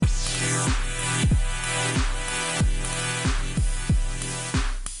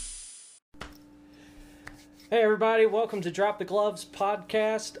everybody. Welcome to Drop the Gloves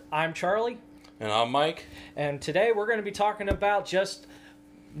podcast. I'm Charlie. And I'm Mike. And today we're going to be talking about just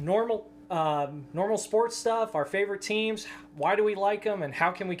normal sports stuff, our favorite teams, why do we like them, and how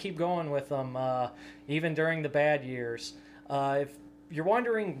can we keep going with them even during the bad years. If you're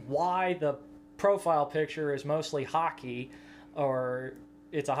wondering why the profile picture is mostly hockey, or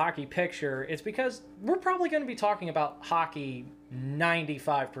it's a hockey picture, it's because we're probably going to be talking about hockey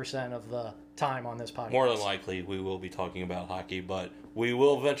 95% of the time on this podcast. More than likely, we will be talking about hockey, but we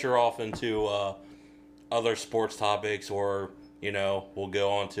will venture off into other sports topics, or, we'll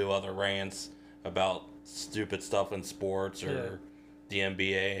go on to other rants about stupid stuff in sports, or the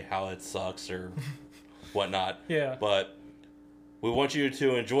NBA, how it sucks, or whatnot. Yeah. But we want you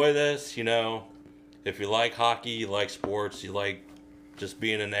to enjoy this, If you like hockey, you like sports, you like just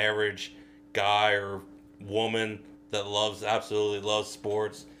being an average guy or woman that absolutely loves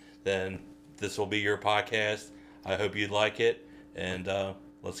sports, then this will be your podcast. I hope you like it, and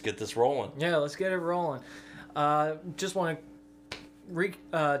let's get this rolling. Yeah, let's get it rolling. Just want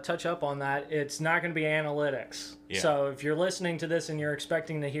to touch up on that. It's not going to be analytics. Yeah. So if you're listening to this and you're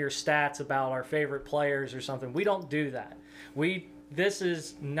expecting to hear stats about our favorite players or something, we don't do that. This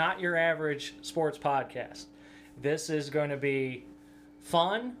is not your average sports podcast. This is going to be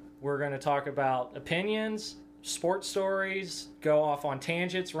fun. We're going to talk about opinions, sports stories, go off on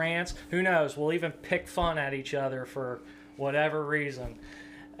tangents, rants. Who knows? We'll even pick fun at each other for whatever reason.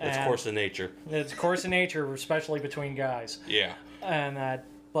 It's a course of nature. It's a course of nature, especially between guys. Yeah. And that's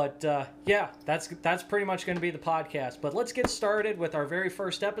pretty much going to be the podcast. But let's get started with our very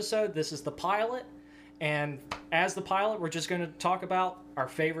first episode. This is the pilot. And as the pilot, we're just going to talk about our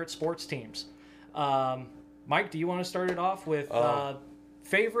favorite sports teams. Mike, do you want to start it off with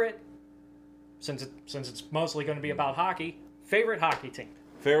favorite, since it's mostly going to be about hockey, favorite hockey team?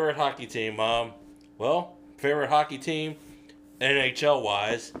 Favorite hockey team? Favorite hockey team,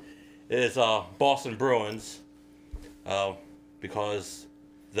 NHL-wise, is Boston Bruins, because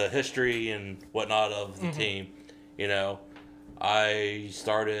the history and whatnot of the team, I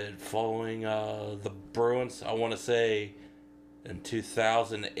started following the Bruins, I want to say, in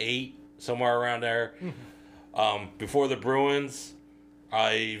 2008, somewhere around there. Before the Bruins,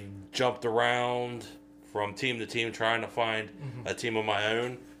 I jumped around from team to team trying to find a team of my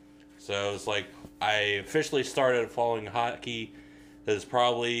own. So it's like I officially started following hockey. It was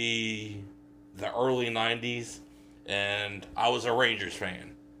probably the early 90s, and I was a Rangers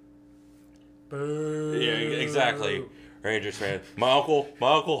fan. Boo. Yeah, exactly. Rangers fan. My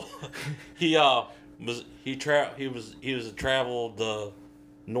uncle, he traveled the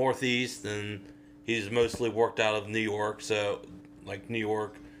Northeast, and he's mostly worked out of New York, so like New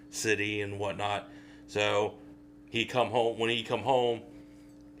York City and whatnot. So when he come home,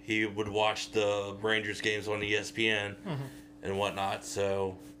 he would watch the Rangers games on ESPN and whatnot.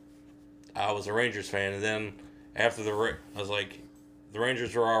 So I was a Rangers fan, and then after I was like, the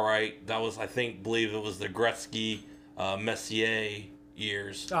Rangers were all right. That was, believe it was the Gretzky, Messier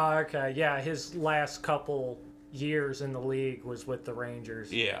years. Oh, okay. Yeah, his last couple years in the league was with the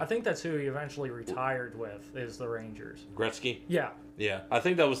Rangers. Yeah. I think that's who he eventually retired with, is the Rangers. Gretzky? Yeah. Yeah. I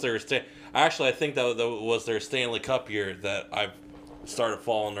think that was their I think that was their Stanley Cup year that I started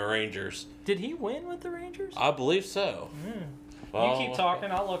following the Rangers. Did he win with the Rangers? I believe so. Well, you keep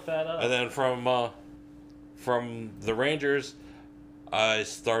talking, I'll look that up. And then from the Rangers, I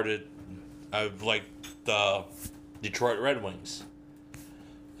liked the Detroit Red Wings.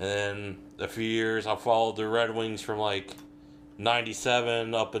 And then a few years, I followed the Red Wings from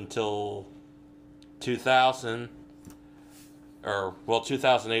 97 up until 2000.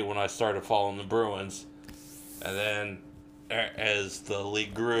 2008 when I started following the Bruins. And then as the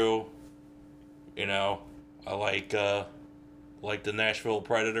league grew, I like the Nashville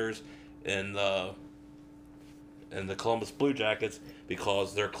Predators and the Columbus Blue Jackets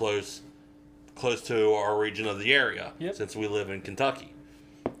because they're close to our region of the area, since we live in Kentucky.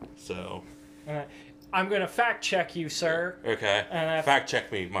 So I'm going to fact check you, sir. Okay. Fact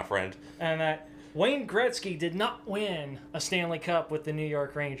check me, my friend. And that Wayne Gretzky did not win a Stanley Cup with the New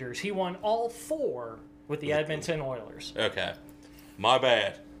York Rangers. He won all 4 with the Edmonton Oilers. Okay. My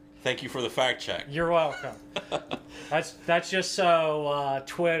bad. Thank you for the fact check. You're welcome. That's just so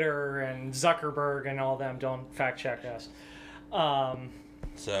Twitter and Zuckerberg and all them don't fact check us.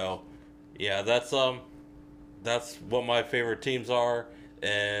 So, yeah, that's what my favorite teams are.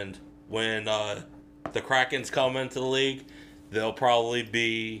 And when the Krakens come into the league, they'll probably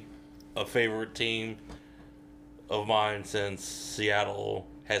be a favorite team of mine, since Seattle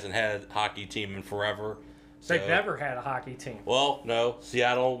hasn't had a hockey team in forever. They've never had a hockey team. Well, no,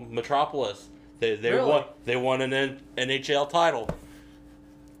 Seattle Metropolis. They Really? won an NHL title.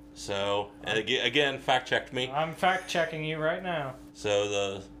 So and again, fact checked me. I'm fact checking you right now.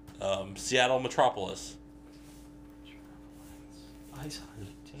 So the Seattle Metropolis. Ice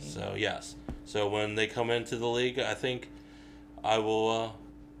hockey team. So yes. So when they come into the league, I think I will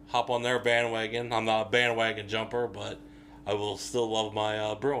hop on their bandwagon. I'm not a bandwagon jumper, but I will still love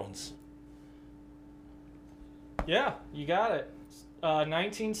my Bruins. Yeah, you got it.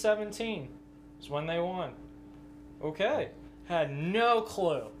 1917 is when they won. Okay. Had no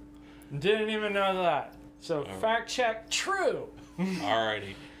clue. Didn't even know that. So fact check, true.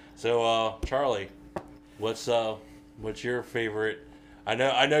 Alrighty. So Charlie, what's your favorite? I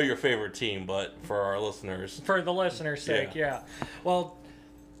know your favorite team, but for our listeners, For the listener's sake, yeah. Well,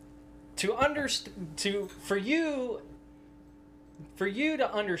 for you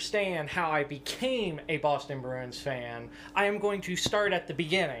to understand how I became a Boston Bruins fan, I am going to start at the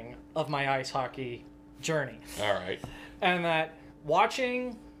beginning of my ice hockey journey. all right. And that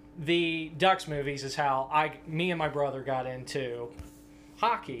watching the Ducks movies is how me and my brother got into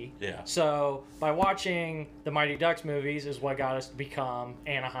hockey. Yeah. So by watching the Mighty Ducks movies is what got us to become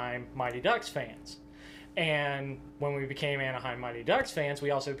Anaheim Mighty Ducks fans. And when we became Anaheim Mighty Ducks fans,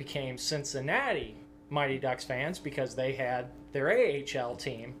 we also became Cincinnati Mighty Ducks fans because they had their AHL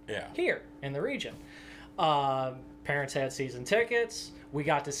team here in the region. Parents had season tickets. We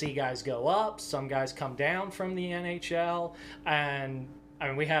got to see guys go up. Some guys come down from the NHL. And, I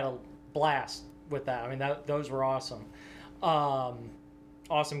mean, we had a blast with that. I mean, those were awesome.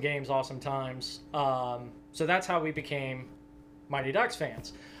 Awesome games, awesome times. So that's how we became Mighty Ducks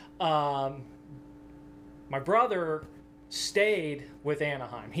fans. My brother stayed with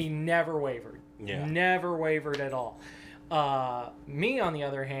Anaheim. He never wavered. Yeah. Never wavered at all. Me, on the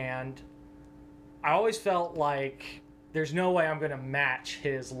other hand, I always felt like there's no way I'm going to match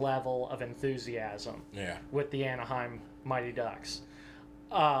his level of enthusiasm with the Anaheim Mighty Ducks.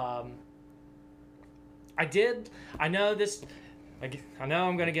 I know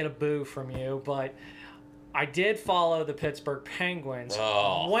I'm going to get a boo from you, but I did follow the Pittsburgh Penguins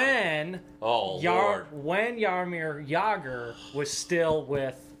when Jaromir Jagr was still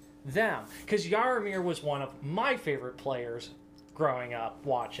with them. Because Jaromir was one of my favorite players growing up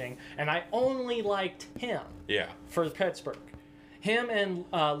watching, and I only liked him for Pittsburgh. Him and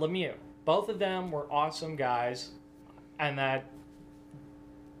Lemieux. Both of them were awesome guys, but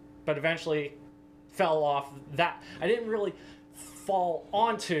eventually fell off that. I didn't really fall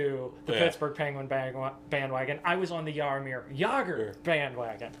onto the Pittsburgh Penguin bandwagon. I was on the Jaromir Jagr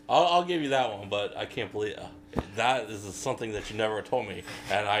bandwagon. I'll give you that one, but I can't believe that is something that you never told me,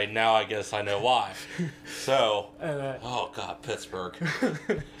 and I guess I know why. So, oh God, Pittsburgh.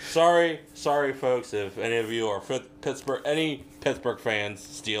 sorry, folks, if any of you are Pittsburgh fans,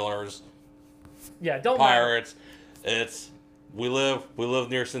 Steelers, don't Pirates. We live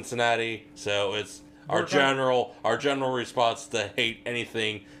near Cincinnati, so it's our general response to hate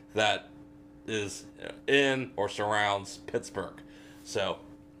anything that is in or surrounds Pittsburgh. So,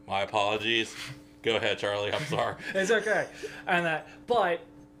 my apologies. Go ahead, Charlie. I'm sorry. It's okay. But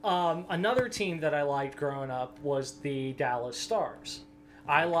another team that I liked growing up was the Dallas Stars.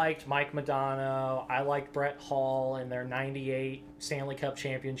 I liked Mike Modano. I liked Brett Hall and their '98 Stanley Cup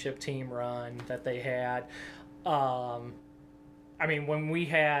Championship team run that they had. I mean, when we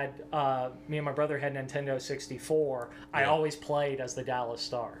had, me and my brother had Nintendo 64, I always played as the Dallas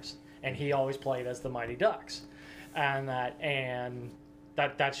Stars, and he always played as the Mighty Ducks, and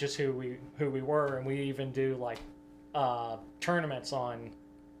that's just who we were, and we even do like tournaments on,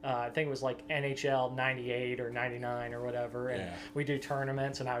 I think it was like NHL 98 or 99 or whatever, and we do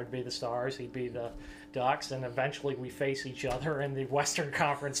tournaments, and I would be the Stars, he'd be the Ducks, and eventually we face each other in the Western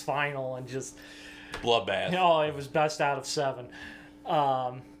Conference Final, and just bloodbath. It was best out of 7.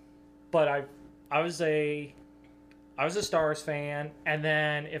 But I was a Stars fan, and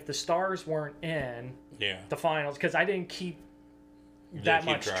then if the Stars weren't in the finals, because I didn't keep that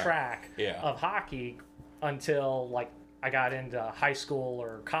much track of hockey until like I got into high school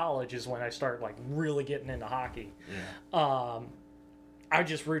or college is when I started like really getting into hockey. I would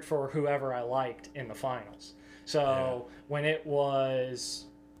just root for whoever I liked in the finals. So when it was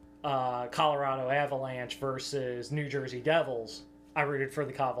Colorado Avalanche versus New Jersey Devils, I rooted for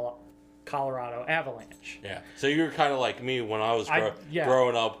the Colorado Avalanche. Yeah. So you were kind of like me when I was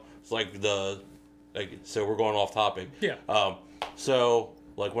growing up. It's so we're going off topic. Yeah. So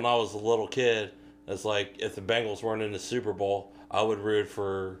like when I was a little kid, it's like if the Bengals weren't in the Super Bowl, I would root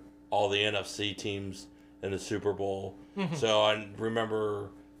for all the NFC teams in the Super Bowl. Mm-hmm. So I remember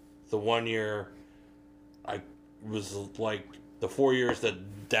the one year I was like the 4 years that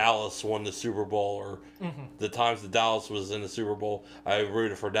Dallas won the Super Bowl, or the times that Dallas was in the Super Bowl, I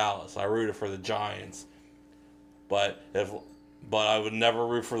rooted for Dallas. I rooted for the Giants. But I would never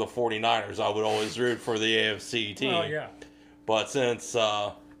root for the 49ers. I would always root for the AFC team. Oh yeah. But since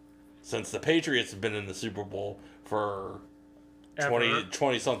the Patriots have been in the Super Bowl for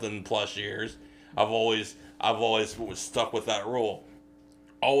 20 something plus years, I've always stuck with that rule.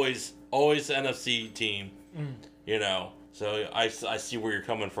 Always NFC team. You know. So I see where you're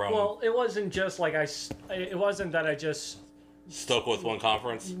coming from. Well, it wasn't just like it wasn't that I just stuck with one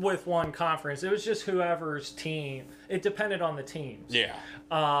conference. With one conference, it was just whoever's team. It depended on the teams. Yeah.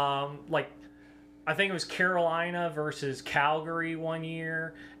 Like I think it was Carolina versus Calgary one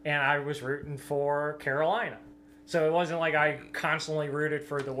year, and I was rooting for Carolina. So it wasn't like I constantly rooted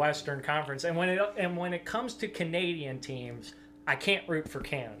for the Western Conference. And when it comes to Canadian teams, I can't root for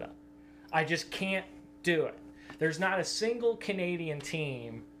Canada. I just can't do it. There's not a single Canadian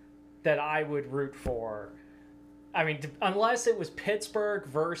team that I would root for. I mean, unless it was Pittsburgh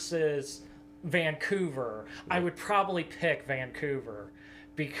versus Vancouver, I would probably pick Vancouver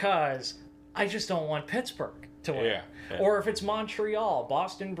because I just don't want Pittsburgh to win. Yeah. Or if it's Montreal,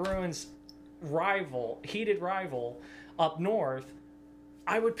 Boston Bruins heated rival up north,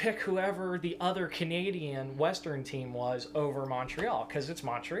 I would pick whoever the other Canadian Western team was over Montreal because it's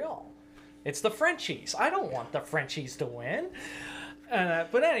Montreal. It's the Frenchies. I don't want the Frenchies to win.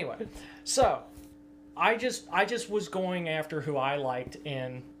 But anyway, so I just was going after who I liked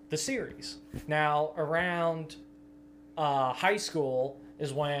in the series. Now, around high school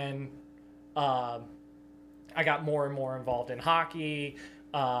is when I got more and more involved in hockey.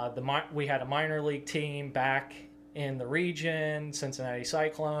 We had a minor league team back in the region, Cincinnati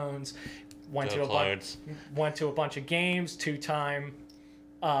Cyclones. Went to a bunch of games, 2-time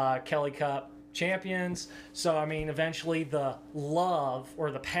Kelly Cup champions. So, I mean, eventually the love or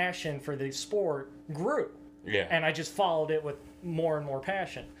the passion for the sport grew. Yeah. And I just followed it with more and more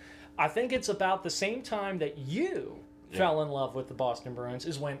passion. I think it's about the same time that you fell in love with the Boston Bruins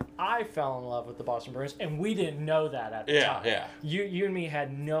is when I fell in love with the Boston Bruins, and we didn't know that at the time. Yeah. You and me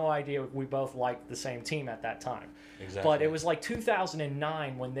had no idea we both liked the same team at that time. Exactly. But it was like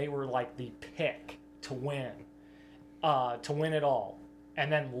 2009 when they were like the pick to win it all. And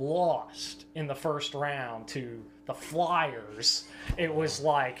then lost in the first round to the Flyers. It was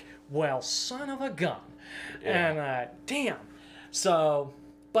like, well, son of a gun. Yeah. And damn. So,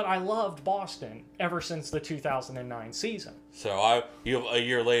 but I loved Boston ever since the 2009 season. So a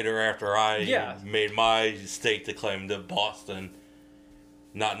year later after I made my stake to claim to Boston,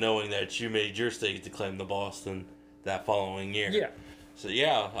 not knowing that you made your stake to claim to Boston that following year. Yeah. So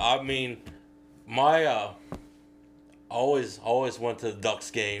yeah, I mean, my always went to the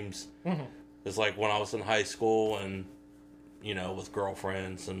Ducks games. Mm-hmm. It's like when I was in high school and, you know, with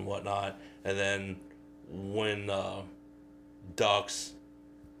girlfriends and whatnot. And then when Ducks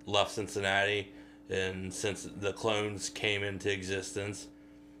left Cincinnati and since the Clones came into existence,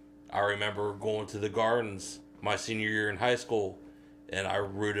 I remember going to the Gardens my senior year in high school, and I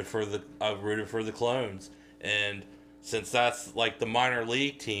rooted for the Clones. And since that's like the minor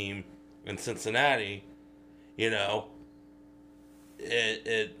league team in Cincinnati, you know,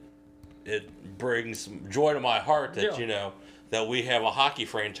 it brings joy to my heart that you know that we have a hockey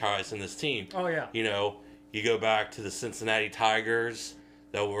franchise in this team. Oh yeah. You know, you go back to the Cincinnati Tigers,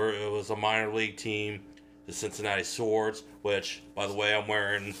 it was a minor league team. The Cincinnati Swords, which by the way I'm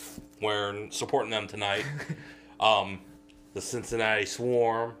wearing supporting them tonight. The Cincinnati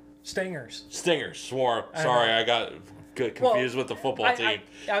Swarm. Stingers. Swarm. Sorry, I got confused with the football team.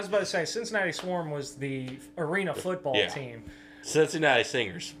 I was about to say Cincinnati Swarm was the arena football team. Cincinnati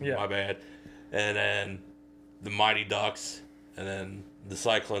Stingers, my bad. And then the Mighty Ducks, and then the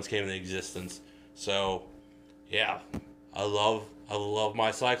Cyclones came into existence. So, yeah, I love my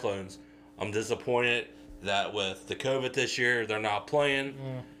Cyclones. I'm disappointed that with the COVID this year, they're not playing.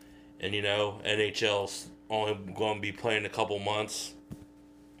 And, you know, NHL's only going to be playing a couple months,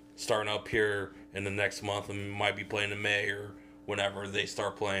 starting up here in the next month, and might be playing in May or whenever they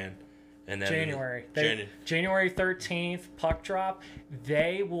start playing. And then January 13th, puck drop.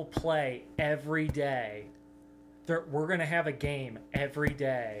 They will play every day. We're going to have a game every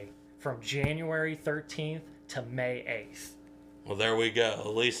day from January 13th to May 8th. Well, there we go.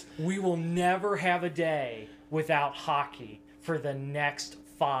 At least we will never have a day without hockey for the next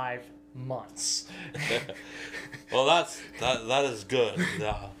 5 months. Well, that is good.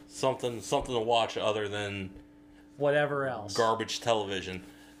 Something to watch other than whatever else. Garbage television.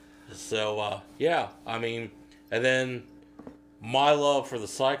 So, yeah, I mean, and then my love for the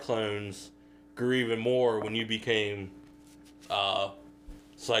Cyclones grew even more when you became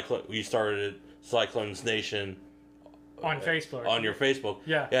You started Cyclones Nation on Facebook. On your Facebook.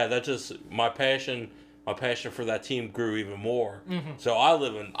 Yeah. Yeah, that just my passion for that team grew even more. Mm-hmm. So I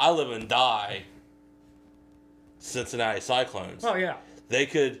live and die Cincinnati Cyclones. Oh yeah. They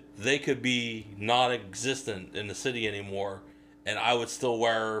could be non-existent in the city anymore, and I would still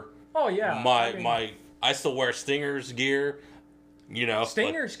wear Oh yeah. I still wear Stingers gear. You know,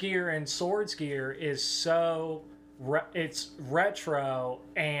 Stingers gear and Swords gear is so it's retro,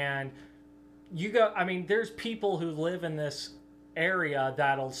 and there's people who live in this area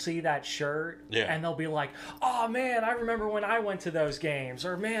that'll see that shirt and they'll be like, oh man, I remember when I went to those games,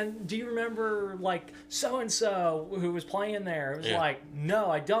 or man, do you remember like so and so who was playing there? It was like,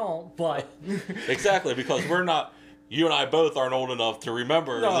 no, I don't, but exactly, because you and I both aren't old enough to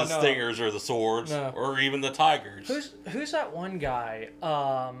remember the Stingers or the Swords or even the Tigers. Who's that one guy?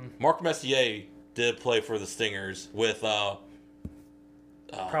 Mark Messier did play for the Stingers with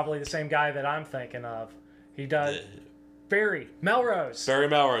probably the same guy that I'm thinking of. He does. Barry Melrose. Barry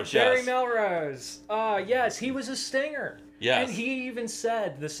Melrose, yes. Barry Melrose. Yes, he was a Stinger. Yes. And he even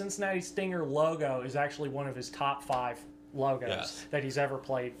said the Cincinnati Stinger logo is actually one of his top 5 logos that he's ever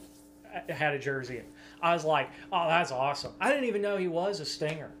played, had a jersey in. I was like, oh, that's awesome. I didn't even know he was a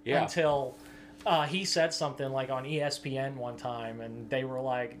Stinger until he said something like on ESPN one time, and they were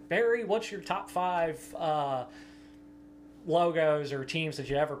like, Barry, what's your top 5 logos or teams that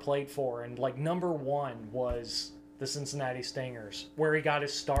you ever played for? And like number 1 was the Cincinnati Stingers, where he got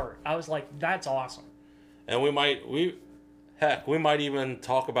his start. I was like, that's awesome. And we might even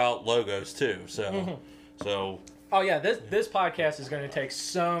talk about logos too. So oh yeah, this podcast is going to take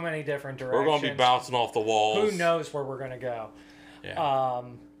so many different directions. We're going to be bouncing off the walls. Who knows where we're going to go? Yeah.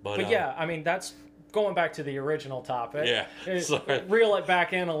 But yeah, I mean, that's going back to the original topic. Yeah. Sorry. Reel it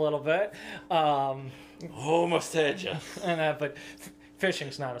back in a little bit. Almost had you. But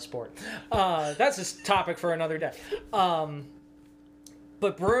fishing's not a sport. That's a topic for another day.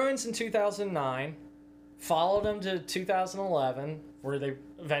 But Bruins in 2009 followed them to 2011, where they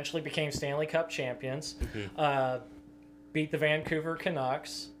eventually became Stanley Cup champions. Mm-hmm. Beat the Vancouver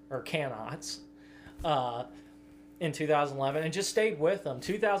Canucks, or Canucks, in 2011, and just stayed with them.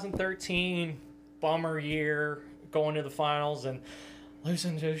 2013, bummer year, going to the finals and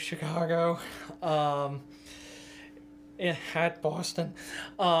losing to Chicago. At Boston.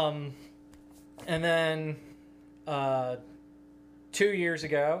 And then 2 years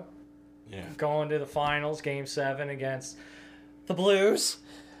ago, going to the finals, Game 7 against the Blues,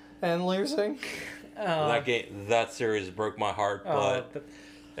 and losing. That series broke my heart, but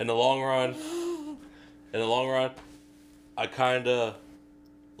in the long run, I kind of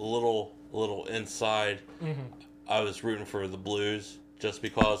a little inside. Mm-hmm. I was rooting for the Blues just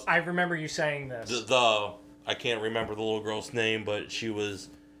because. I remember you saying this. I can't remember the little girl's name, but she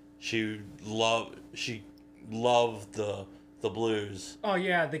loved the Blues. Oh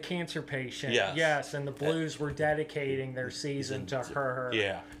yeah, the cancer patient. Yes, and the Blues were dedicating their season to her.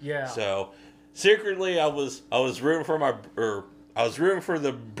 Yeah. So secretly, I was rooting for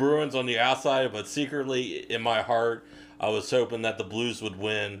the Bruins on the outside, but secretly in my heart, I was hoping that the Blues would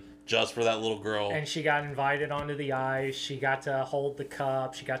win. Just for that little girl. And she got invited onto the ice. She got to hold the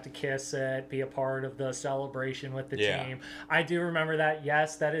cup. She got to kiss it, be a part of the celebration with the team. I do remember that.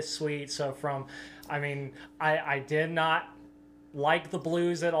 Yes, that is sweet. So I did not like the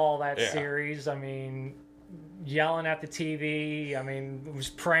Blues at all that series. I mean, yelling at the TV. I mean, was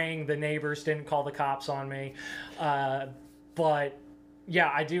praying the neighbors didn't call the cops on me. But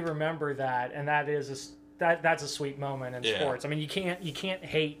yeah, I do remember that. And that is that's a sweet moment in sports. I mean, you can't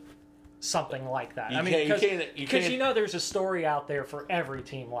hate something like that. Because there's a story out there for every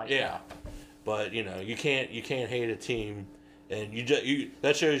team like that. Yeah, but you can't hate a team, and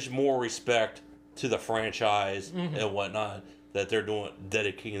that shows more respect to the franchise and whatnot that they're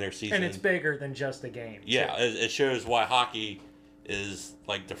dedicating their season. And it's bigger than just a game. Yeah, it shows why hockey is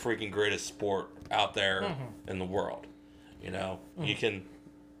like the freaking greatest sport out there in the world.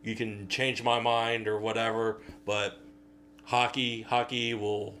 You can change my mind or whatever, but hockey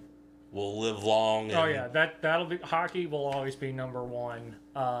will live long. That'll be hockey will always be number 1.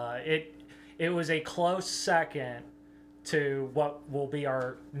 It was a close second to what will be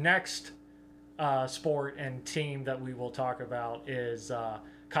our next sport and team that we will talk about is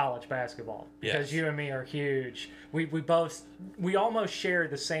college basketball, because you and me are huge. We almost share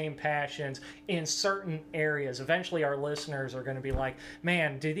the same passions in certain areas. Eventually our listeners are going to be like,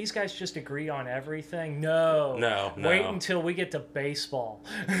 man, do these guys just agree on everything? No. Wait until we get to baseball.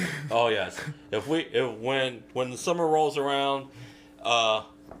 Oh yes. When the summer rolls around,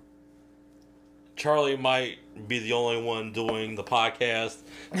 Charlie might be the only one doing the podcast,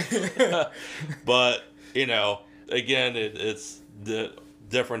 but again, it's the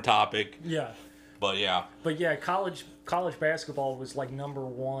different topic. Yeah. But yeah. But yeah, college basketball was like number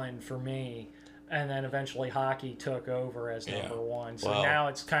one for me, and then eventually hockey took over as number one. So now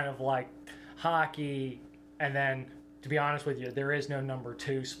it's kind of like hockey, and then to be honest with you, there is no number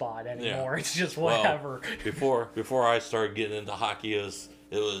two spot anymore. Yeah. It's just whatever. Well, before I started getting into hockey, it was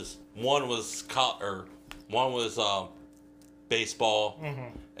baseball,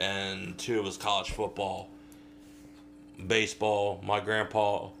 and two was college football. Baseball, my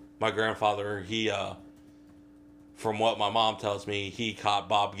grandfather, he from what my mom tells me, he caught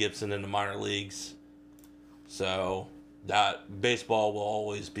Bob Gibson in the minor leagues. So that baseball will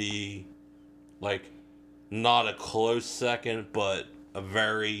always be like not a close second, but a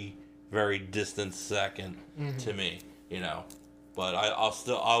very, very distant second to me, But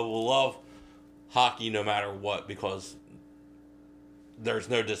I will love hockey no matter what, because there's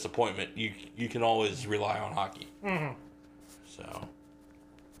no disappointment. You can always rely on hockey. Mm-hmm. So,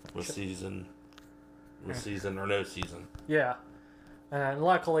 with season or no season. Yeah, and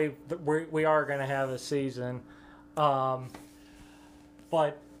luckily we are going to have a season, but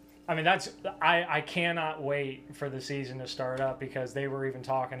I mean I cannot wait for the season to start up, because they were even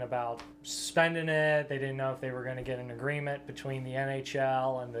talking about suspending it. They didn't know if they were going to get an agreement between the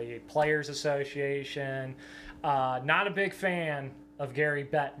NHL and the Players Association. Not a big fan of Gary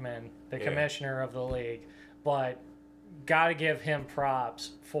Bettman, the commissioner of the league, but got to give him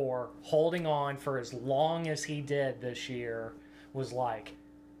props for holding on for as long as he did this year. Was like,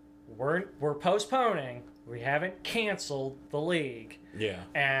 we're postponing. We haven't canceled the league. Yeah.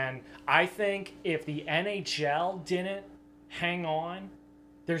 And I think if the NHL didn't hang on,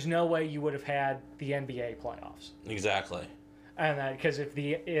 there's no way you would have had the NBA playoffs. Exactly. And that, because if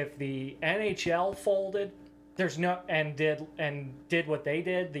the NHL folded, there's no and did what they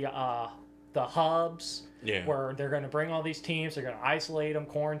did, the hubs, where they're going to bring all these teams, they're going to isolate them,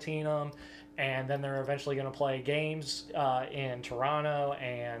 quarantine them, and then they're eventually going to play games in Toronto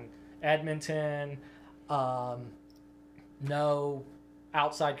and Edmonton. No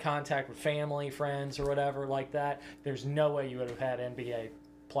outside contact with family, friends, or whatever like that. There's no way you would have had NBA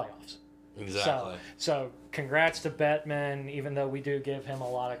playoffs. Exactly. So congrats to Bettman, even though we do give him a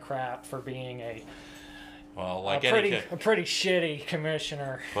lot of crap for being a pretty shitty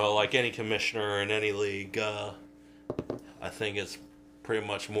commissioner. Well, like any commissioner in any league, I think it's pretty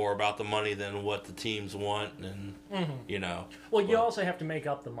much more about the money than what the teams want, and Well, you also have to make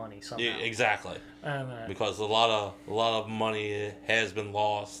up the money somehow. Yeah, exactly. Because a lot of money has been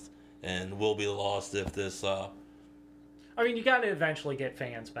lost and will be lost if this. I mean, you got to eventually get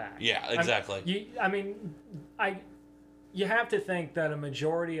fans back. Yeah, exactly. You have to think that a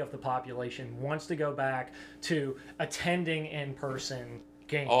majority of the population wants to go back to attending in-person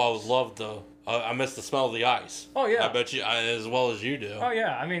games. Oh, I would love I miss the smell of the ice. Oh, yeah. I bet you, as well as you do. Oh,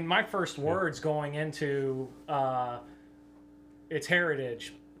 yeah. I mean, my first words going into it's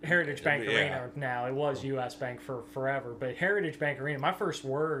Heritage Bank Arena now. It was U.S. Bank for forever, but Heritage Bank Arena, my first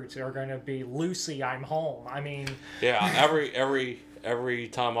words are going to be, Lucy, I'm home. I mean... Yeah, every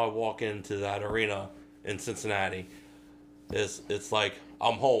time I walk into that arena in Cincinnati, it's like,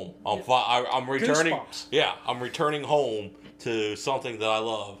 I'm home. I'm returning. Goosebumps. Yeah, I'm returning home to something that I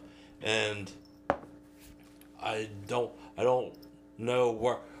love, and I don't know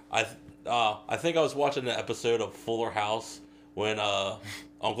where I think I was watching the episode of Fuller House when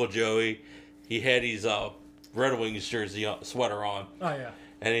Uncle Joey, he had his Red Wings jersey sweater on. Oh yeah.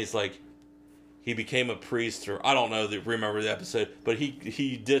 And he's like, he became a priest, or I don't know, remember the episode, but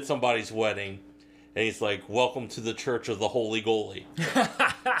he did somebody's wedding. And he's like, welcome to the Church of the Holy Goalie.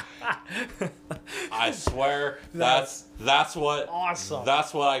 I swear, that's what awesome.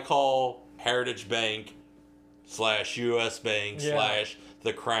 That's what I call Heritage Bank / U.S. Bank /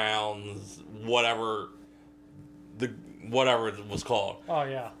 the Crowns, whatever it was called. Oh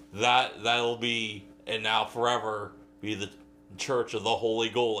yeah. That'll be, and now forever, be the Church of the Holy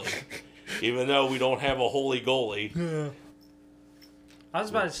Goalie. Even though we don't have a holy goalie. Yeah. I was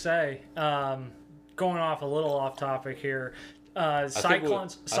about to say, going off a little off topic here,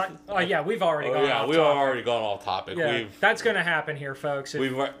 Cyclones. We've already gone off topic. We've already gone off topic. Yeah, that's going to happen here, folks.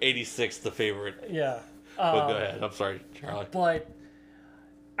 We've 86 the favorite. Yeah. But go ahead. I'm sorry, Charlie. But,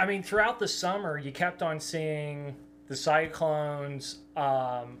 I mean, throughout the summer, you kept on seeing the Cyclones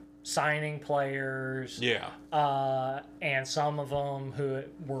signing players. Yeah. And some of them who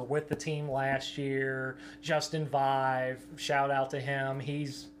were with the team last year. Justin Vive, shout out to him. He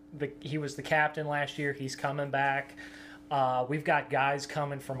was the captain last year. He's coming back. We've got guys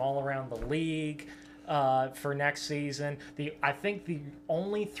coming from all around the league for next season. I think the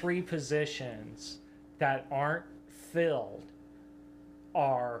only 3 positions that aren't filled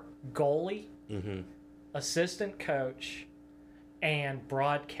are goalie, assistant coach, and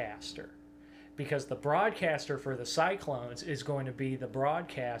broadcaster. Because the broadcaster for the Cyclones is going to be the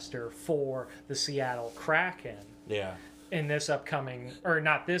broadcaster for the Seattle Kraken. Yeah. In this upcoming, or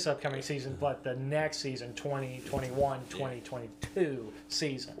not this upcoming season, but the next season, 2021, 2022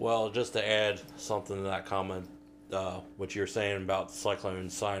 season. Well, just to add something to that comment, what you're saying about the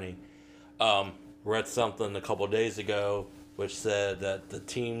Cyclones signing, read something a couple of days ago which said that the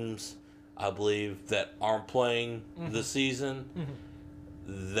teams, I believe, that aren't playing this season,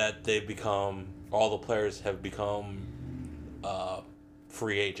 that they've become, all the players have become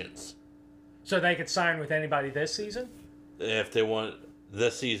free agents. So they could sign with anybody this season? If they want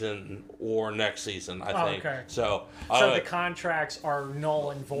this season or next season, I think. Okay. So the contracts are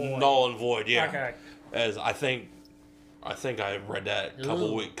null and void. Null and void, yeah. Okay. As I think I read that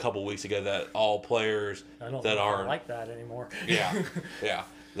a couple weeks ago that all players that aren't like that anymore. yeah,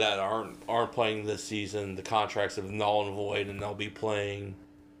 that aren't playing this season, the contracts are null and void, and they'll be playing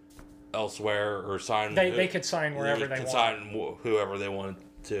elsewhere or sign. They could sign wherever they can want. Sign whoever they want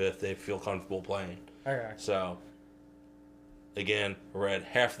to if they feel comfortable playing. Okay. So, again, I read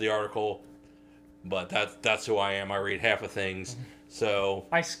half of the article, but that's who I am. I read half of things, so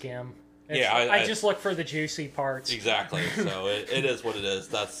I skim. I just look for the juicy parts. Exactly. So it is what it is.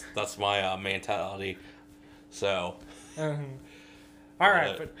 That's my mentality. So. All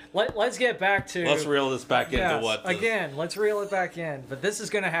right, but let's get back to... Let's reel this back into what... Again, let's reel it back in. But this is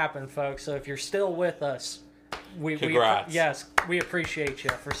going to happen, folks. So if you're still with us, Congrats. we appreciate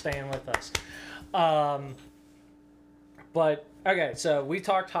you for staying with us. But, okay, so we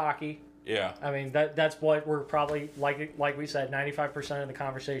talked hockey. Yeah. I mean, that's what we're probably, like we said, 95% of the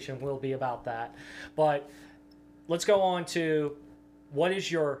conversation will be about that. But let's go on to what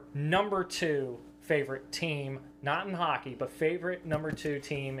is your number 2 favorite team, not in hockey, but favorite number 2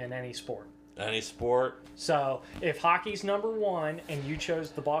 team in any sport? Any sport? So if hockey's number 1 and you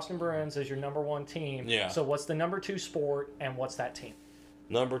chose the Boston Bruins as your number 1 team, so what's the number 2 sport and what's that team?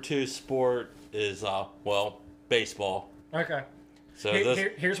 Number 2 sport is, baseball. Okay. So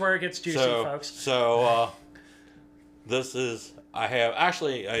here's where it gets juicy, folks. So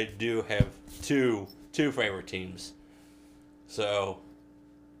I do have two favorite teams. So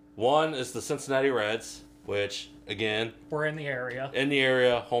one is the Cincinnati Reds, which again, we're in the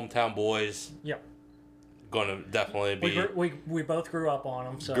area, hometown boys. Yep. Gonna definitely be. We both grew up on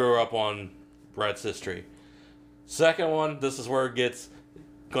them. So grew up on Reds history. Second one, this is where it gets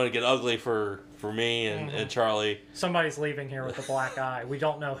going to get ugly for me and Charlie. Somebody's leaving here with a black eye. We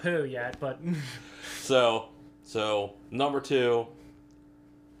don't know who yet, but so number 2,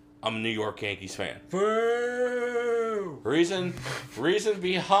 I'm a New York Yankees fan. Boo! Reason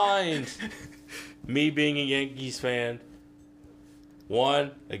behind me being a Yankees fan.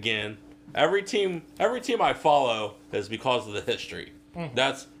 One, again, every team I follow is because of the history.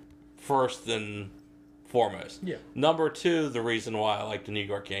 That's first and foremost. Yeah. Number 2, the reason why I like the New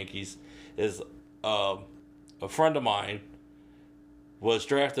York Yankees is a friend of mine was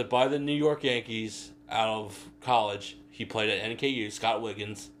drafted by the New York Yankees out of college. He played at NKU, Scott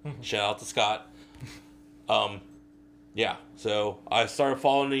Wiggins. Shout out to Scott. So I started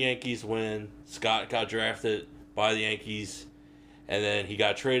following the Yankees when Scott got drafted by the Yankees, and then he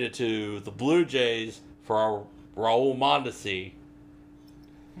got traded to the Blue Jays for Raul Mondesi.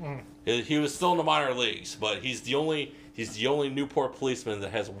 He was still in the minor leagues, but he's the only Newport policeman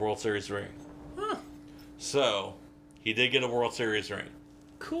that has a World Series ring. Huh. So he did get a World Series ring.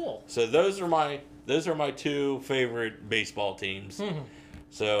 Cool. So those are my 2 favorite baseball teams.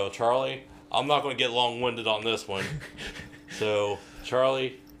 So Charlie, I'm not going to get long-winded on this one. So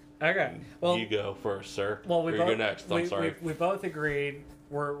Charlie, okay. Well, you go first, sir. Well, you go next. I'm sorry. We both agreed.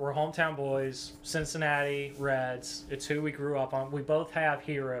 We're hometown boys. Cincinnati Reds. It's who we grew up on. We both have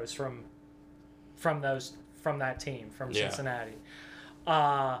heroes from that team from Cincinnati.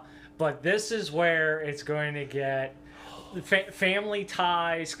 But this is where it's going to get family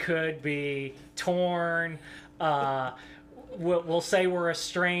ties could be torn. We'll say we're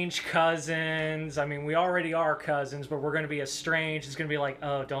estranged cousins. I mean, we already are cousins, but we're going to be estranged. It's going to be like,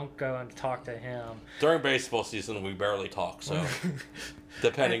 oh, don't go and talk to him. During baseball season, we barely talk, so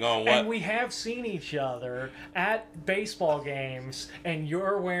depending on what. And we have seen each other at baseball games, and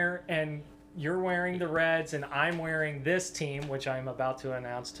you're wearing the Reds, and I'm wearing this team, which I'm about to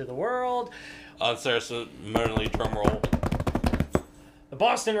announce to the world. Unceremoniously drum roll. The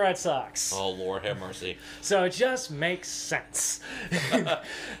Boston Red Sox. Oh, Lord have mercy. So it just makes sense.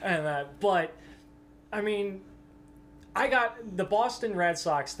 And but I mean, I got the Boston Red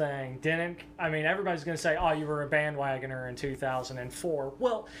Sox thing. Everybody's going to say, oh, you were a bandwagoner in 2004.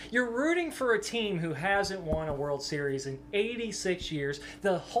 Well, you're rooting for a team who hasn't won a World Series in 86 years.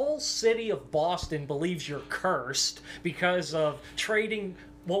 The whole city of Boston believes you're cursed because of trading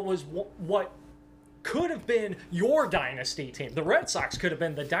what could have been your dynasty team. The Red Sox could have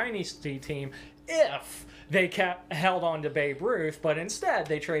been the dynasty team if they held on to Babe Ruth, but instead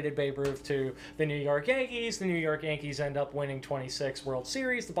they traded Babe Ruth to the New York Yankees. The New York Yankees end up winning 26 World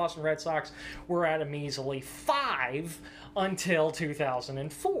Series. The Boston Red Sox were at a measly 5 until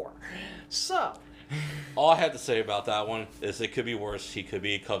 2004. So, all I had to say about that one is it could be worse. He could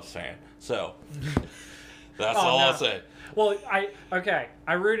be a Cubs fan. So, that's all I'll say. Well,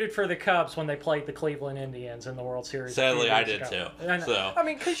 I rooted for the Cubs when they played the Cleveland Indians in the World Series. Sadly, I did too. So I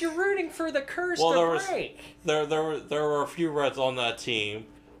mean, because you're rooting for the curse to break. There were a few Reds on that team.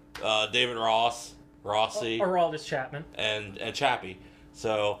 David Ross, Rossi, Aroldis Chapman, and Chappie.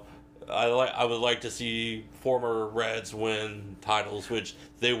 So I would like to see former Reds win titles, which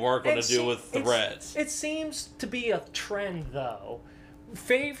they weren't going to do with the Reds. It seems to be a trend, though.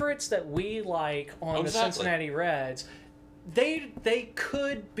 Favorites that we like on the Cincinnati Reds. They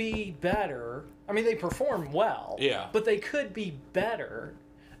could be better. I mean, they perform well. Yeah. But they could be better.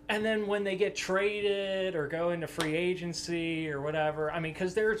 And then when they get traded or go into free agency or whatever, I mean,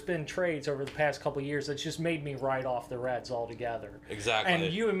 because there's been trades over the past couple of years that's just made me write off the Reds altogether. Exactly.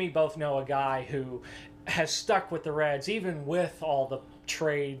 And you and me both know a guy who has stuck with the Reds even with all the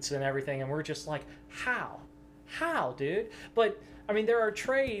trades and everything, and we're just like, how? How, dude? But, I mean, there are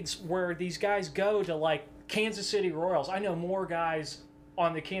trades where these guys go to, like, Kansas City Royals. I know more guys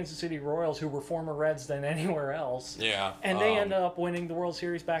on the Kansas City Royals who were former Reds than anywhere else. Yeah. And they ended up winning the World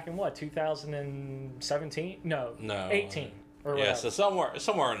Series back in what, 2017? No. 18 or yeah, whatever. so somewhere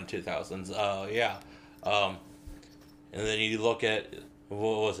in the 2000s. Yeah. And then you look at,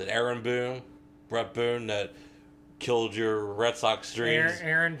 what was it, Aaron Boone, Brett Boone, that killed your Red Sox dreams.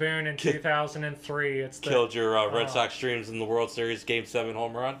 Aaron Boone in 2003. Killed your Red Sox dreams in the World Series Game 7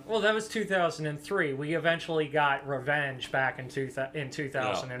 home run. Well, that was 2003. We eventually got revenge back in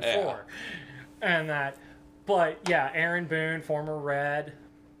 2004. Yeah. And but yeah, Aaron Boone, former Red,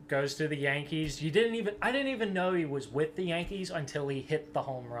 goes to the Yankees. I didn't even know he was with the Yankees until he hit the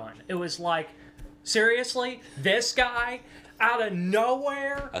home run. It was like, seriously, this guy out of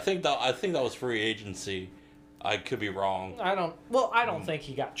nowhere? I think that was free agency. I could be wrong. I don't think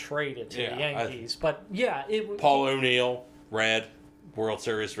he got traded to the Yankees, but yeah, Paul O'Neill, Red, World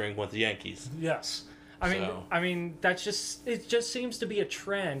Series ring with the Yankees. Yes. I mean it just seems to be a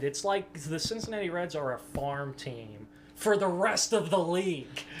trend. It's like the Cincinnati Reds are a farm team for the rest of the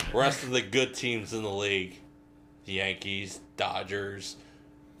league. Rest of the good teams in the league. The Yankees, Dodgers,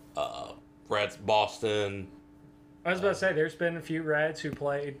 Reds, Boston. I was about to say there's been a few Reds who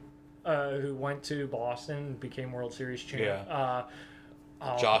went to Boston and became World Series champion. Yeah.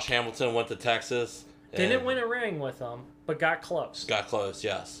 Josh Hamilton went to Texas. Didn't win a ring with them, but got close. Got close,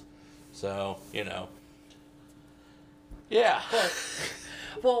 yes. So, yeah.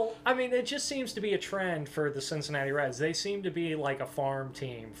 Well, I mean, it just seems to be a trend for the Cincinnati Reds. They seem to be like a farm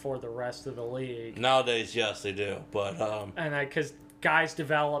team for the rest of the league. Nowadays, yes, they do. But and because guys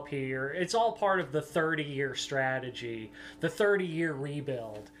develop here, it's all part of the 30-year strategy, the 30-year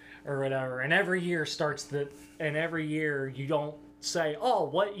rebuild. Or whatever, and every year you don't say, oh,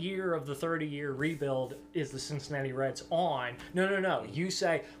 what year of the 30-year rebuild is the Cincinnati Reds on? No. You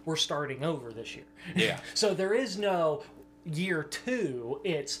say, we're starting over this year. Yeah. So there is no year 2.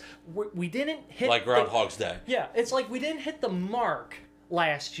 It's, we didn't hit... Like Groundhog's Day. Yeah, it's like we didn't hit the mark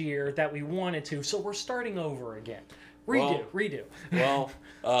last year that we wanted to, so we're starting over again. Redo. Well,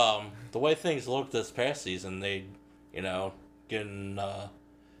 the way things looked this past season, they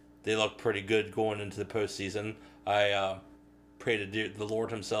look pretty good going into the postseason. I pray to the Lord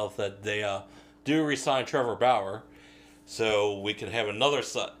himself that they do re-sign Trevor Bauer, so we can have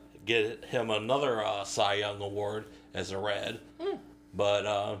get him another Cy Young award as a Red.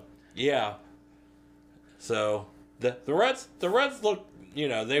 But yeah, so the Reds look,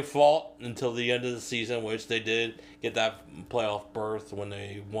 they fought until the end of the season, which they did get that playoff berth when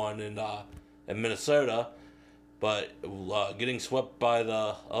they won in Minnesota. But getting swept by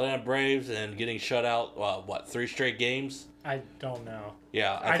the Atlanta Braves and getting shut out, 3 straight games? I don't know.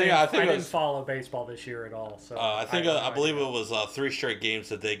 Yeah, I didn't follow baseball this year at all. So I believe it was 3 straight games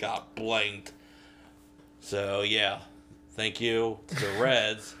that they got blanked. So yeah, thank you to the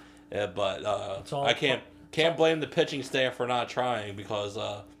Reds. But I can't Can't blame the pitching staff for not trying because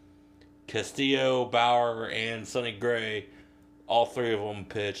Castillo, Bauer, and Sonny Gray, all three of them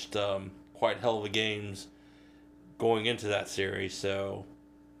pitched quite hell of a games going into that series. So,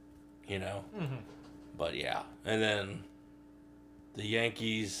 but yeah. And then the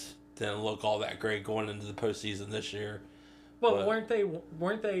Yankees didn't look all that great going into the postseason this year. Well, weren't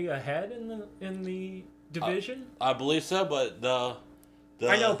they ahead in the division? I believe so, but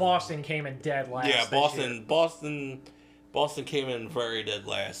I know Boston came in dead last. Yeah, this year. Boston came in very dead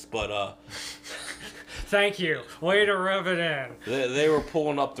last, but Thank you. Way to rub it in. They were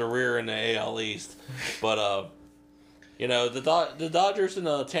pulling up the rear in the AL East, but the Dodgers and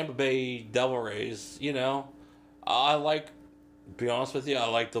the Tampa Bay Devil Rays. I like. Be honest with you, I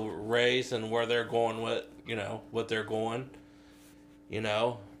like the Rays and where they're going with what they're going.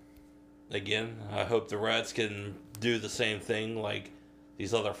 Again, I hope the Reds can do the same thing like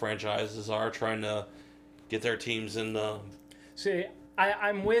these other franchises are trying to get their teams in the. See,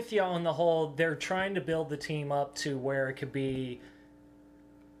 I'm with you on the whole. They're trying to build the team up to where it could be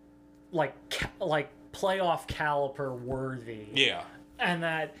like playoff caliber worthy. Yeah. And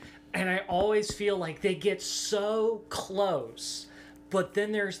I always feel like they get so close, but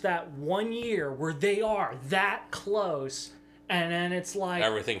then there's that 1 year where they are that close, and then it's like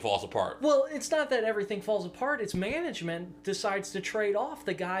everything falls apart. Well, it's not that everything falls apart. It's management decides to trade off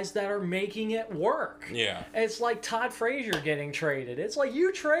the guys that are making it work. Yeah. It's like Todd Frazier getting traded. It's like,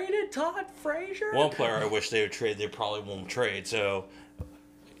 you traded Todd Frazier? One player I wish they would trade, they probably won't trade, so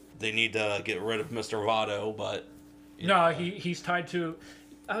they need to get rid of Mr. Votto, but... he's tied to...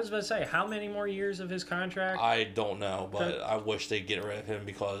 I was about to say, how many more years of his contract? I don't know, but I wish they'd get rid of him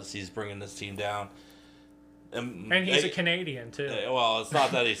because he's bringing this team down. And he's a Canadian too. Well, it's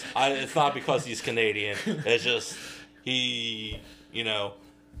not that it's not because he's Canadian. It's just he can't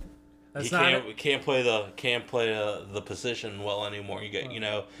play the position well anymore.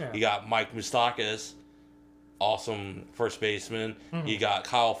 You got Mike Moustakas, awesome first baseman. Mm-hmm. You got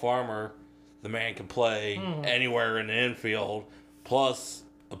Kyle Farmer, the man can play anywhere in the infield, plus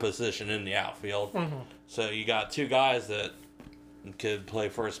a position in the outfield. Mm-hmm. So you got two guys that could play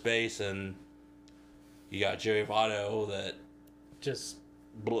first base, and you got Joey Votto that just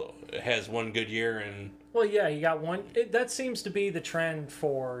has one good year. And well, yeah, you got one. That seems to be the trend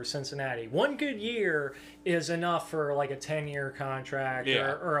for Cincinnati. One good year is enough for like a 10-year contract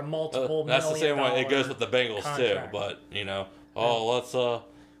or a multiple that's the same way it goes with the Bengals contract. too. But let's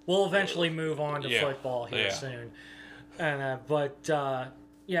we'll eventually move on to football here soon. And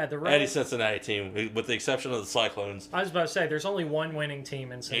the Reds, any Cincinnati team, with the exception of the Cyclones. I was about to say, there's only one winning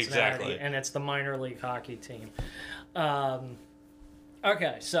team in Cincinnati, exactly. And it's the minor league hockey team.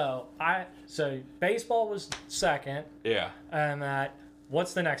 Okay, so baseball was second. Yeah. And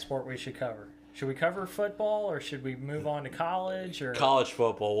what's the next sport we should cover? Should we cover football, or should we move on to college? Or college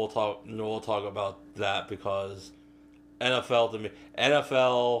football? We'll talk about that because NFL.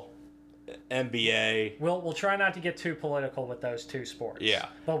 NBA. We'll try not to get too political with those two sports. Yeah.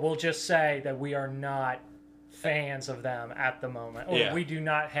 But we'll just say that we are not fans of them at the moment. Or we do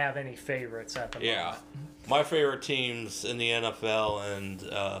not have any favorites at the moment. Yeah. My favorite teams in the NFL and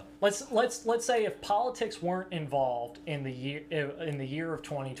let's say if politics weren't involved in the year of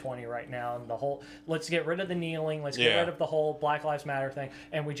 2020 right now, and the whole, let's get rid of the kneeling, let's get rid of the whole Black Lives Matter thing,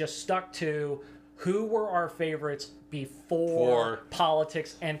 and we just stuck to who were our favorites before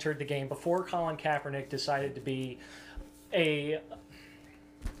politics entered the game, before Colin Kaepernick decided to be an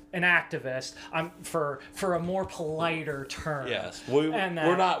activist. For a more politer term. Yes,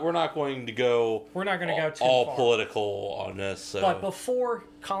 we're not going to go. We're not going to go too all far. political on this. So. But before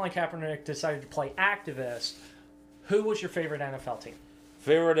Colin Kaepernick decided to play activist, who was your favorite NFL team?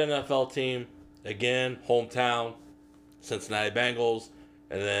 Favorite NFL team, again, hometown, Cincinnati Bengals.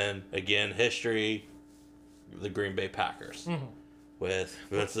 And then, again, history, the Green Bay Packers. Mm-hmm. With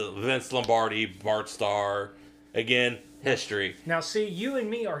Vince Lombardi, Bart Starr. Again, history. Now, see, you and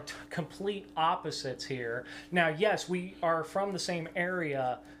me are complete opposites here. Now, yes, we are from the same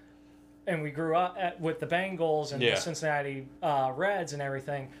area, and we grew up with the Bengals and the Cincinnati Reds and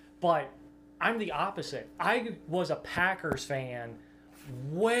everything, but I'm the opposite. I was a Packers fan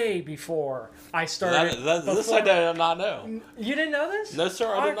way before I started. This I did not know. You didn't know this? No,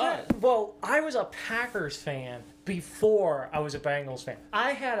 sir, I did not. Well, I was a Packers fan before I was a Bengals fan.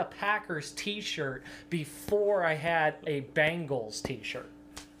 I had a Packers t-shirt before I had a Bengals t-shirt.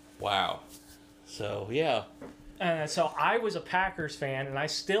 Wow. So, yeah. So I was a Packers fan, and I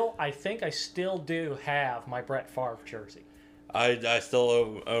think I still do have my Brett Favre jersey. I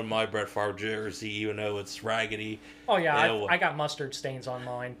still own my Brett Favre jersey, even though it's raggedy. Oh yeah, You know, I got mustard stains on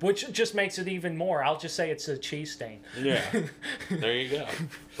mine, which just makes it even more. I'll just say it's a cheese stain. Yeah, there you go.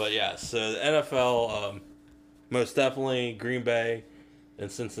 But yeah, so the NFL, most definitely Green Bay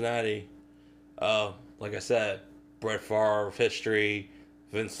and Cincinnati. Like I said, Brett Favre history,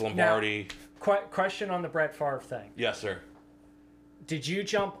 Vince Lombardi. Question on the Brett Favre thing. Yes, sir. Did you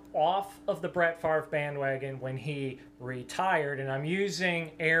jump off of the Brett Favre bandwagon when he retired? And I'm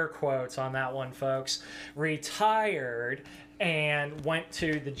using air quotes on that one, folks. Retired and went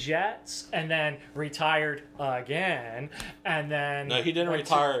to the Jets, and then retired again, and then No, he didn't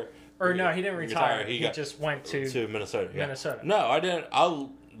retire. No, he didn't retire. He got just went to Minnesota. Yeah. Minnesota. No, I didn't. I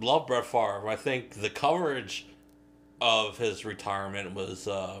love Brett Favre. I think the coverage of his retirement was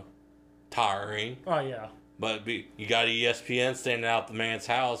tiring. Oh yeah. But you got ESPN standing out the man's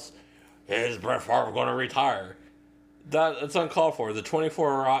house. Is Brett Favre going to retire? That's uncalled for. The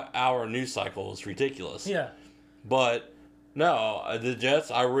 24-hour news cycle is ridiculous. Yeah. But no, the Jets.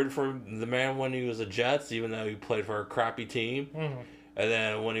 I rooted for the man when he was a Jets, even though he played for a crappy team. Mm-hmm. And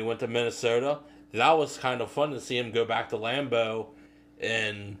then when he went to Minnesota, that was kind of fun to see him go back to Lambeau.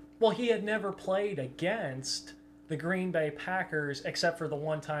 And well, he had never played against the Green Bay Packers except for the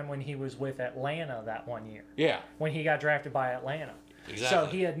one time when he was with Atlanta that one year. Yeah. When he got drafted by Atlanta. Exactly. So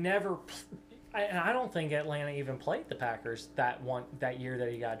he had never. And I don't think Atlanta even played the Packers that year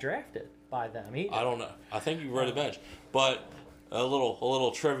that he got drafted by them either. I don't know. I think you rode the bench, but a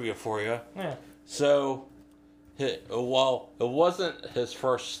little trivia for you. Yeah. So, well, it wasn't his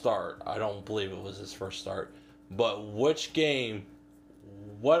first start. I don't believe it was his first start. But which game?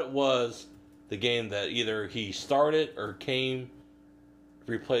 What was the game that either he started or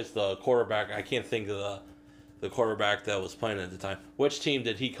replaced the quarterback? I can't think of the quarterback that was playing at the time. Which team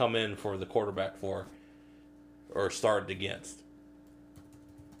did he come in for the quarterback for, or started against?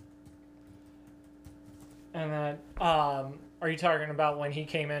 And then, are you talking about when he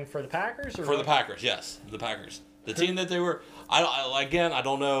came in for the Packers? Or For the Packers, yes, the Packers. The team that they were. I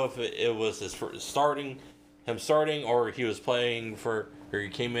don't know if it was his first starting, or he was playing for, or he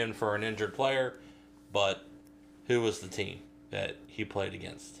came in for an injured player. But who was the team that he played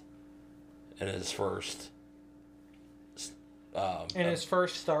against in his first? In his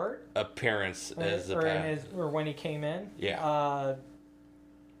first start appearance as a or when he came in. Yeah.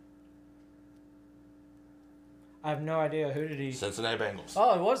 I have no idea. Who did he? Cincinnati Bengals.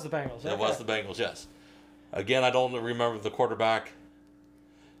 Oh, it was the Bengals. It was the Bengals. Yes. Again, I don't remember the quarterback.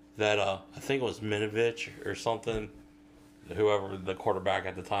 That I think it was Minovich or something. Whoever the quarterback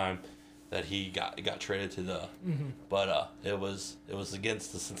at the time, that he got traded to the. Mm-hmm. But it was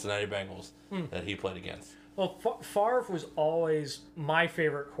against the Cincinnati Bengals that he played against. Well, Favre was always my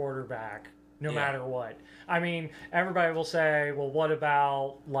favorite quarterback, no matter what. I mean, everybody will say, "Well, what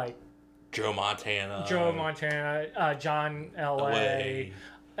about like Joe Montana, John Elway,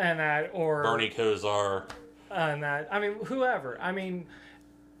 and that, or Bernie Kosar, and that." I mean, whoever. I mean,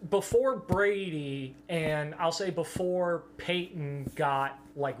 before Brady, and I'll say before Peyton got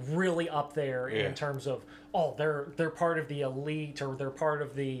like really up there in terms of, oh, they're part of the elite, or they're part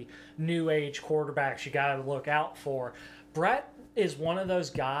of the new age quarterbacks you got to look out for. Brett is one of those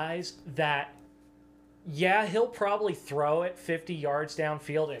guys that, yeah, he'll probably throw it 50 yards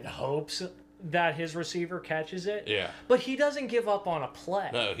downfield in hopes that his receiver catches it. Yeah. But he doesn't give up on a play.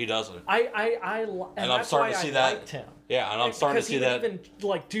 No, he doesn't. And I'm starting to see that. Liked him. Yeah, and I'm starting to see that. Because he would even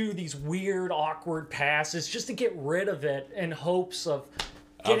like do these weird, awkward passes just to get rid of it in hopes of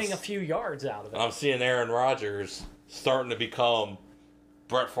getting a few yards out of it. I'm seeing Aaron Rodgers starting to become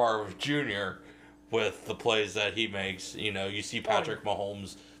Brett Favre Jr. with the plays that he makes. You know, you see Patrick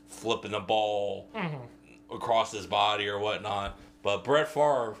Mahomes flipping the ball across his body or whatnot. But Brett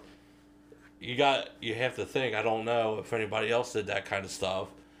Favre, you have to think, I don't know if anybody else did that kind of stuff.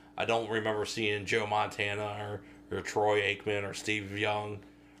 I don't remember seeing Joe Montana or Troy Aikman or Steve Young.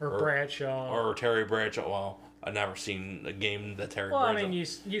 Or Bradshaw. Or Terry Bradshaw. Well, I've never seen a game that Terry Bradshaw. Well, I mean, you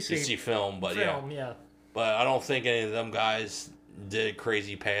see film, but yeah. But I don't think any of them guys did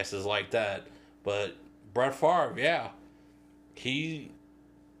crazy passes like that. But Brett Favre, yeah, he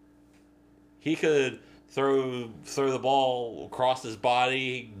could throw the ball across his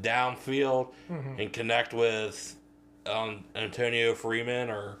body downfield and connect with Antonio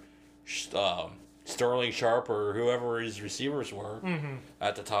Freeman or Sterling Sharp or whoever his receivers were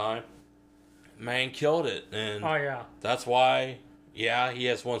at the time. Man killed it, and oh yeah, that's why he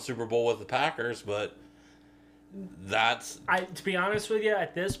has won Super Bowl with the Packers, but To be honest with you,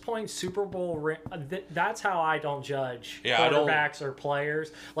 at this point, Super Bowl that's how I don't judge Yeah, quarterbacks or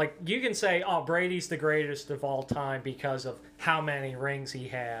players. Like, you can say, "Oh, Brady's the greatest of all time because of how many rings he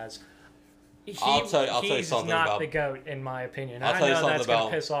has." I'll tell you he's something not about the GOAT, in my opinion. I'll I tell you know something that's going about-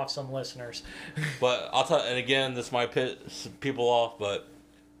 to piss off some listeners. But and again, this might piss people off, but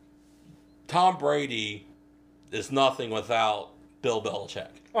Tom Brady is nothing without Bill Belichick.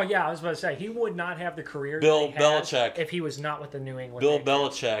 Oh yeah, I was about to say he would not have the career Bill that he has Belichick- if he was not with the New England. Bill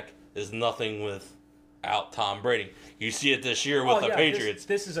Patriots. Belichick is nothing without Tom Brady. You see it this year with the Patriots.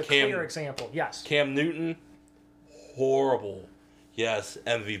 This is a clear example. Yes. Cam Newton, horrible. Yes,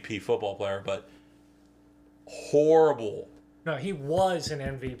 MVP football player, but horrible. No, he was an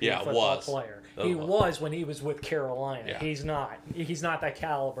MVP football player. He was when he was with Carolina. Yeah. He's not. He's not that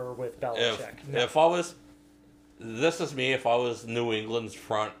caliber with Belichick. If I was, this is me. If I was New England's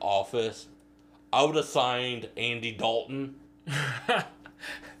front office, I would have signed Andy Dalton.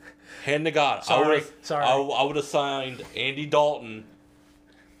 Hand to God, Sorry. I would have signed Andy Dalton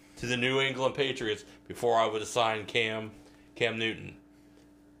to the New England Patriots before I would have signed Cam Newton.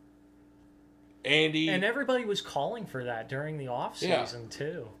 Andy And everybody was calling for that during the offseason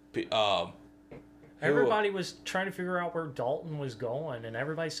too. Everybody was trying to figure out where Dalton was going, and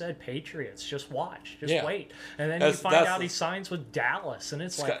everybody said Patriots. Just watch, just wait, and then you find out he signs with Dallas, and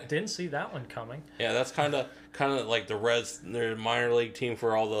it's like didn't see that one coming. Yeah, that's kind of like the Reds, their minor league team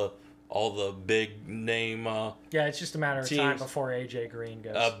for all the big name. Yeah, it's just a matter of teams. time before AJ Green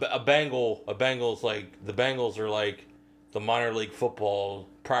goes. A Bengals like the Bengals are like the minor league football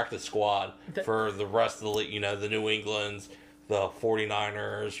practice squad for the rest of the league. You know, the New Englands, the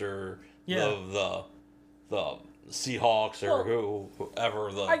 49ers, or the Seahawks, or whoever.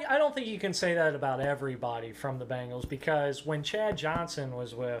 I don't think you can say that about everybody from the Bengals, because when Chad Johnson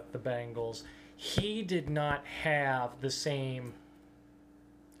was with the Bengals, he did not have the same.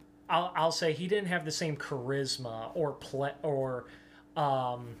 I'll say he didn't have the same charisma or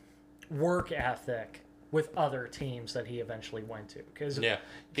work ethic with other teams that he eventually went to, because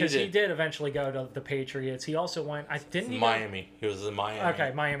he did eventually go to the Patriots. He also went. Miami. He was in Miami.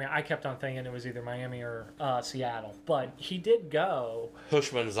 Okay, Miami. I kept on thinking it was either Miami or Seattle, but he did go.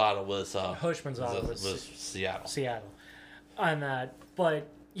 Houshmandzadeh was Seattle. Seattle, and that, but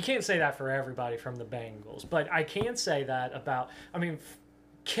you can't say that for everybody from the Bengals. But I can say that about. I mean,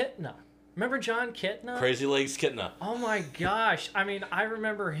 Kitna. Remember John Kitna? Crazy Legs Kitna. Oh my gosh. I mean, I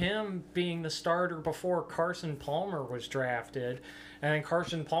remember him being the starter before Carson Palmer was drafted, and then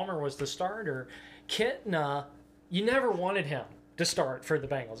Carson Palmer was the starter. Kitna, you never wanted him to start for the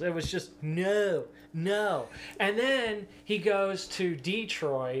Bengals. It was just no. And then he goes to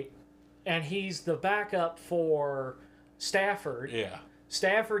Detroit, and he's the backup for Stafford. Yeah.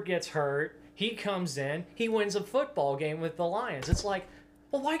 Stafford gets hurt. He comes in. He wins a football game with the Lions. It's like,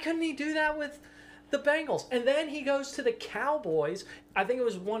 well, why couldn't he do that with the Bengals? And then he goes to the Cowboys. I think it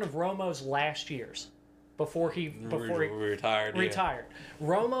was one of Romo's last years before he retired. Retired. Yeah.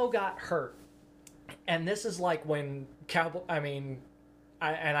 Romo got hurt, and this is like when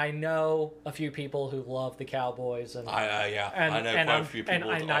I know a few people who love the Cowboys, and I know quite a few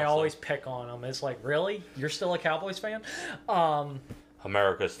people. And I always pick on them. It's like, really, you're still a Cowboys fan?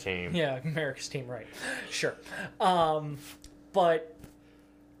 America's team. Yeah, America's team, right? Sure, but.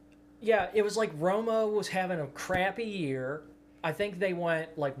 Yeah, it was like Romo was having a crappy year. I think they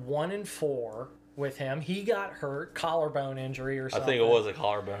went like 1-4 with him. He got hurt, collarbone injury or something. I think it was a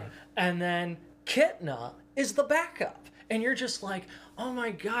collarbone. And then Kitna is the backup. And you're just like, oh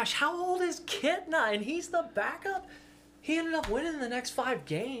my gosh, how old is Kitna? And he's the backup? He ended up winning the next 5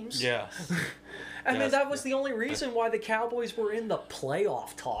 games. Yeah. I mean, that was the only reason why the Cowboys were in the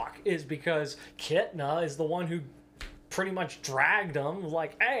playoff talk, is because Kitna is the one who pretty much dragged them,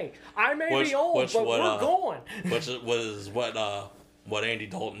 like, hey, I may be old, but we're going. Which was what Andy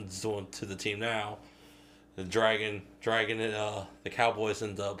Dalton's doing to the team now, dragging the Cowboys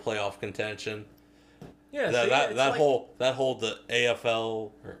into playoff contention. Yeah, the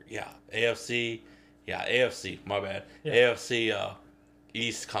AFC. My bad. Yeah. AFC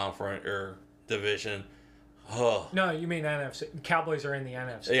East Conference or division. No, you mean NFC. Cowboys are in the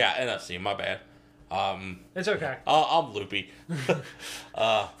NFC. Yeah, NFC. My bad. It's okay. I'm loopy.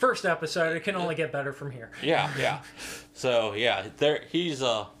 First episode, it can only get better from here. Yeah. So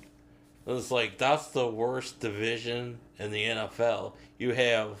it's like that's the worst division in the NFL. You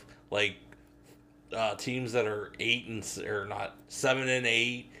have like teams that are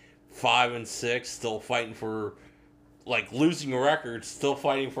 7-8, 5-6, still fighting for like losing records, still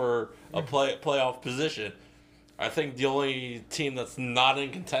fighting for a playoff position. I think the only team that's not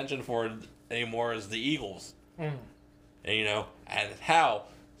in contention for it anymore is the Eagles. Mm. And how,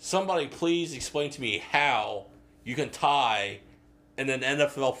 somebody please explain to me how you can tie in an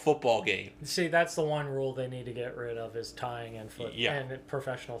NFL football game. See, that's the one rule they need to get rid of is tying in and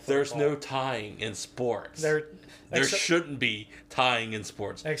professional football. There's no tying in sports. There shouldn't be tying in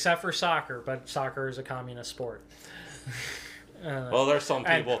sports. Except for soccer, but soccer is a communist sport. Well, there's some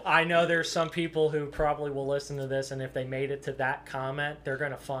people. And I know there's some people who probably will listen to this, and if they made it to that comment, they're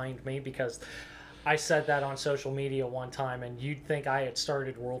going to find me because I said that on social media one time, and you'd think I had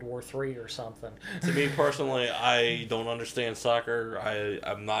started World War III or something. To me personally, I don't understand soccer.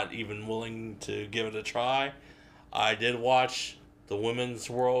 I'm not even willing to give it a try. I did watch the Women's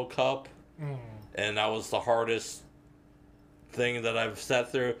World Cup, and that was the hardest thing that I've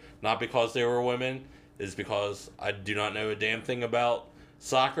sat through. Not because they were women, is because I do not know a damn thing about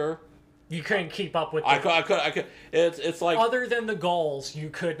soccer. You couldn't keep up with. I could. It's like other than the goals, you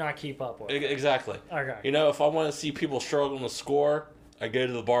could not keep up with. Exactly. Okay. If I want to see people struggling to score, I go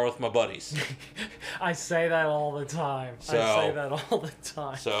to the bar with my buddies. I say that all the time. So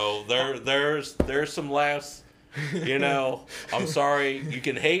there's some laughs. I'm sorry. You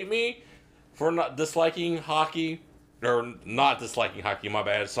can hate me for not disliking hockey, or not disliking hockey. My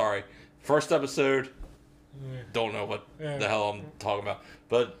bad. Sorry. First episode. Don't know what the hell I'm talking about.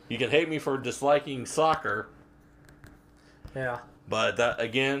 But you can hate me for disliking soccer. Yeah. But that,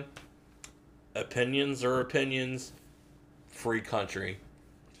 again, opinions are opinions. Free country.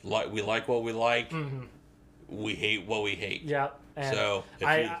 We like what we like. Mm-hmm. We hate what we hate. Yep.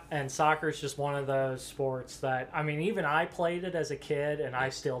 And soccer is just one of those sports that, even I played it as a kid, and I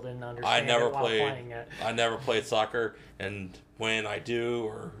still didn't understand playing it. I never played soccer, and when I do,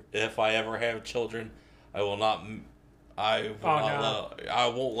 or if I ever have children, I will not. I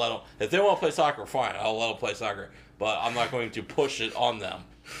won't let them. If they want to play soccer, fine. I'll let them play soccer, but I'm not going to push it on them.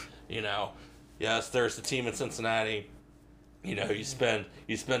 Yes, there's the team in Cincinnati. You spend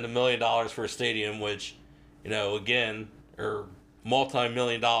 $1 million for a stadium, which, again, or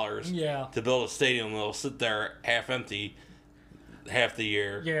multi-million-dollars to build a stadium that'll sit there half empty half the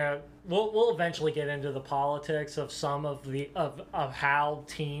year. Yeah. We'll eventually get into the politics of some of of how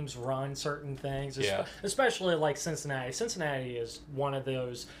teams run certain things, especially like Cincinnati. Cincinnati is one of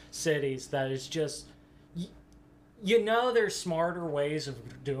those cities that is just, there's smarter ways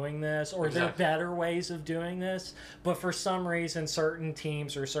of doing this, or there are better ways of doing this, but for some reason certain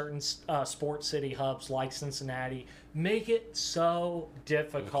teams or certain sports city hubs like Cincinnati make it so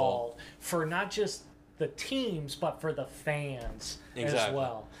difficult for not just the teams but for the fans as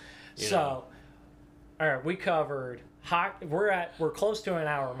well. So, all right, we covered hockey. We're close to an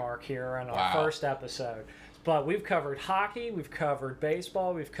hour mark here on our first episode, but we've covered hockey, we've covered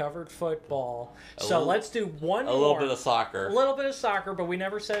baseball, we've covered football. Let's do one more. A little bit of soccer. A little bit of soccer, but we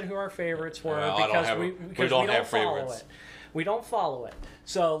never said who our favorites were because we don't have favorites. We don't follow it.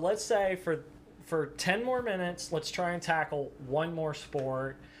 So let's say for 10 more minutes, let's try and tackle one more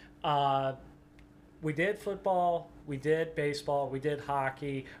sport. We did football, we did baseball, we did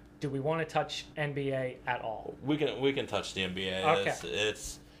hockey. Do we want to touch NBA at all? We can touch the NBA. Okay.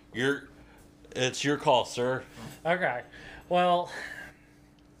 It's your call, sir. Okay. Well,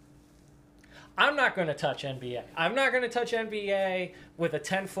 I'm not going to touch NBA. I'm not going to touch NBA with a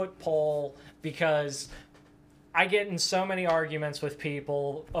 10-foot pole because I get in so many arguments with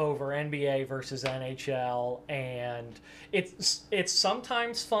people over NBA versus NHL, and it's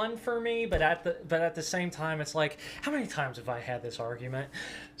sometimes fun for me, but at the same time, it's like, how many times have I had this argument?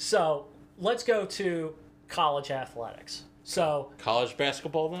 So let's go to college athletics. So college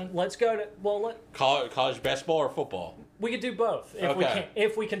basketball then? Let's go to college basketball or football? We could do both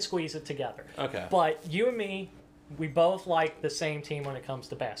if we can squeeze it together. Okay. But you and me, we both like the same team when it comes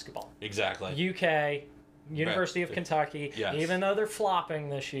to basketball. Exactly. UK. University of Kentucky, even though they're flopping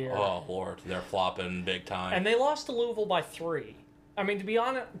this year. Oh, Lord, they're flopping big time. And they lost to Louisville by 3. To be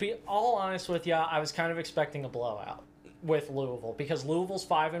honest with you, I was kind of expecting a blowout with Louisville because Louisville's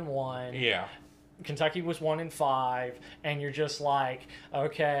 5-1. Yeah. Kentucky was 1-5, and you're just like,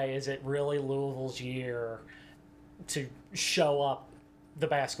 okay, is it really Louisville's year to show up the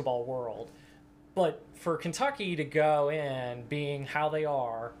basketball world? But for Kentucky to go in being how they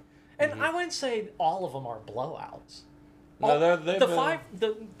are. And I wouldn't say all of them are blowouts. No,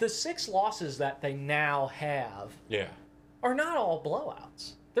 the 6 losses that they now have are not all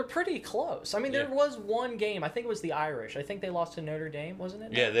blowouts. They're pretty close. There was one game, I think it was the Irish. I think they lost to Notre Dame, wasn't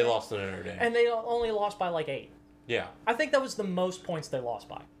it? Yeah, they lost to Notre Dame. And they only lost by like 8. Yeah. I think that was the most points they lost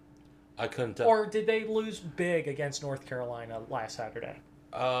by. I couldn't tell. Or did they lose big against North Carolina last Saturday?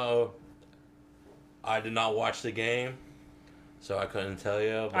 I did not watch the game. so I couldn't tell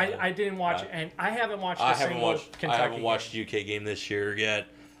you. But I didn't watch it, and I haven't watched a single Kentucky I haven't watched game. UK game this year yet.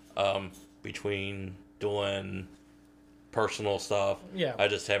 Between doing personal stuff, Yeah. I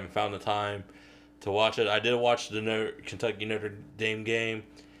just haven't found the time to watch it. I did watch the Kentucky Notre Dame game,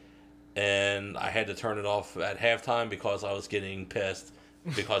 and I had to turn it off at halftime because I was getting pissed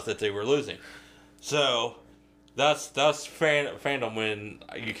because that they were losing. So that's fandom when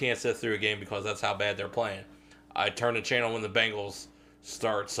you can't sit through a game because that's how bad they're playing. I turn the channel when the Bengals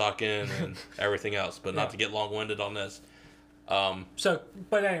start sucking and everything else, but not to get long-winded on this.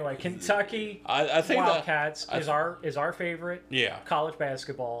 But anyway, Kentucky I think Wildcats is our favorite Yeah. college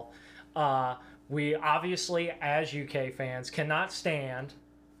basketball. We obviously, as UK fans, cannot stand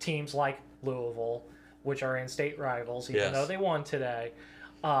teams like Louisville, which are in-state rivals, even Yes. though they won today.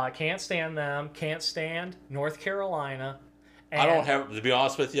 Can't stand them. Can't stand North Carolina. I don't have, to be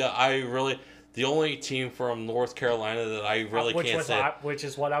honest with you, the only team from North Carolina that I really can't say. Which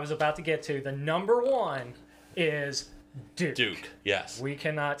is what I was about to get to. The number one is Duke. Duke, yes. We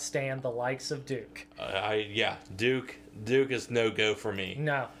cannot stand the likes of Duke. Duke is no-go for me.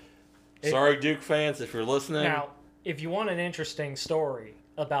 No. Sorry, Duke fans, if you're listening. Now, if you want an interesting story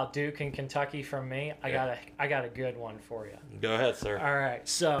about Duke and Kentucky from me, I got a good one for you. Go ahead, sir. All right,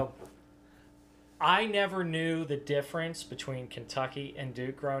 so I never knew the difference between Kentucky and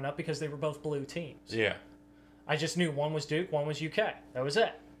Duke growing up because they were both blue teams. Yeah. I just knew one was Duke, one was UK. That was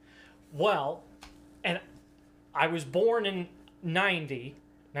it. Well, and I was born in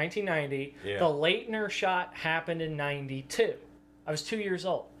 1990. Yeah. The Leitner shot happened in 92. I was 2 years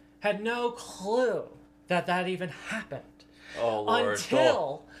old. Had no clue that even happened. Oh, Lord.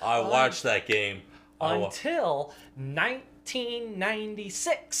 Until I watched that game. Until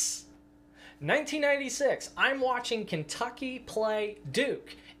 1996. 1996, I'm watching Kentucky play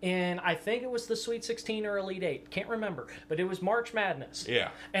Duke. And I think it was the Sweet 16 or Elite 8. Can't remember. But it was March Madness. Yeah.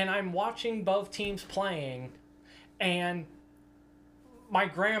 And I'm watching both teams playing. And my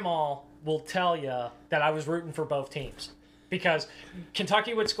grandma will tell you that I was rooting for both teams. Because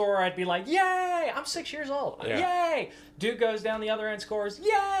Kentucky would score, I'd be like, yay! I'm 6 years old. Yeah. Yay! Duke goes down the other end, scores,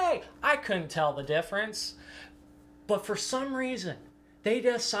 yay! I couldn't tell the difference. But for some reason, they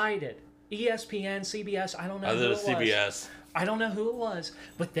decided, ESPN, CBS, I don't know who it was. CBS. I don't know who it was,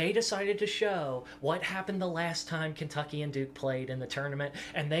 but they decided to show what happened the last time Kentucky and Duke played in the tournament,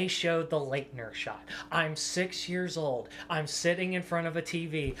 and they showed the Leitner shot. I'm 6 years old. I'm sitting in front of a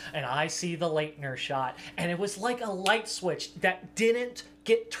TV, and I see the Leitner shot, and it was like a light switch that didn't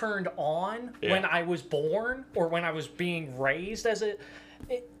get turned on when I was born or when I was being raised as a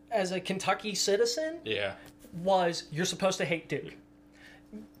Kentucky citizen. Yeah. Was you're supposed to hate Duke.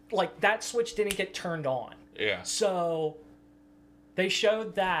 Like, that switch didn't get turned on. Yeah. So they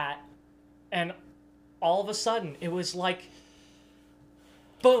showed that, and all of a sudden it was like,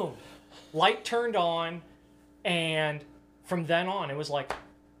 boom, light turned on, and from then on it was like,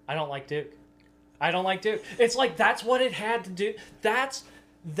 I don't like Duke. I don't like Duke. It's like that's what it had to do. That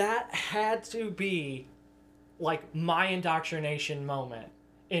had to be like my indoctrination moment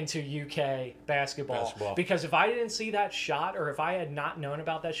into UK basketball. Because if I didn't see that shot, or if I had not known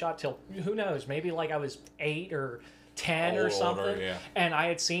about that shot till, who knows, maybe like I was 8 or 10 or something, and I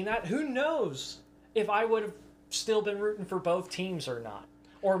had seen that, who knows if I would have still been rooting for both teams or not.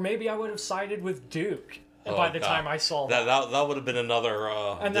 Or maybe I would have sided with Duke by the time I saw that. That would have been another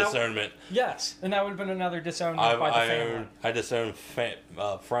discernment. Yes, and that would have been another disownment by the family. I disown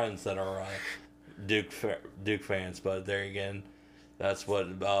friends that are Duke fans, but there again, that's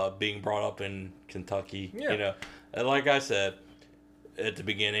what being brought up in Kentucky, you know. And like I said at the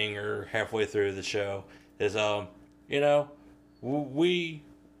beginning or halfway through the show, is you know,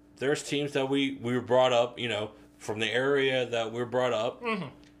 there's teams that we were brought up, you know, from the area that we're brought up,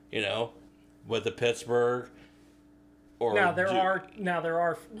 you know, with the Pittsburgh. Or now there are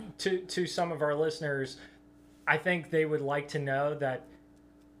to some of our listeners, I think they would like to know that,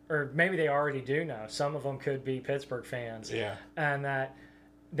 or maybe they already do know, some of them could be Pittsburgh fans. Yeah. And that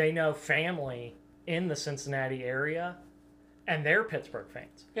they know family in the Cincinnati area, and they're Pittsburgh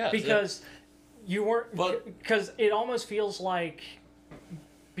fans. Yeah. Because you weren't, because it almost feels like,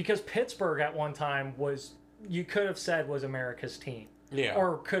 because Pittsburgh at one time was, you could have said was America's team. Yeah.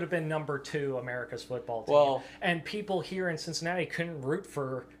 Or could have been number 2 America's football team. Well, and people here in Cincinnati couldn't root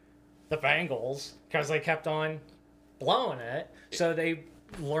for the Bengals because they kept on blowing it. So they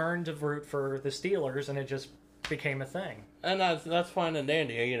learned to root for the Steelers, and it just became a thing. And that's fine and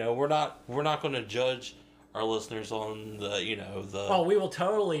dandy. You know, we're not going to judge our listeners on the, you know, the. Oh, we will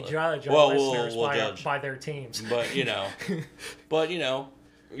totally judge our listeners by their teams. But you know,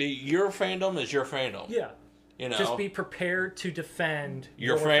 your fandom is your fandom. Yeah. You know, just be prepared to defend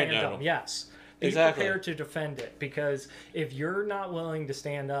Your fandom. Yes. Be Exactly. prepared to defend it, because if you're not willing to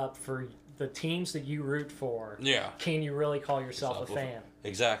stand up for the teams that you root for, Yeah. can you really call yourself a fan?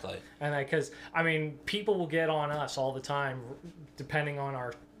 Exactly. And because I mean, people will get on us all the time, depending on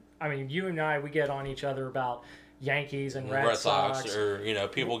our. I mean, you and I, we get on each other about Yankees and Red Sox. Or you know,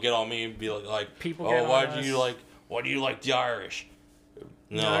 people get on me and be like, People oh, get on why us. do you like the Irish?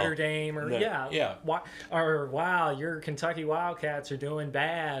 No. Notre Dame, or No. yeah, Yeah. why, or wow, your Kentucky Wildcats are doing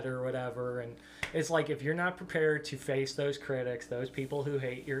bad, or whatever. And it's like, if you're not prepared to face those critics, those people who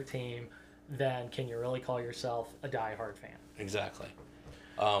hate your team, then can you really call yourself a diehard fan? Exactly.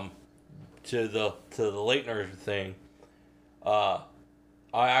 To the Leitner thing, I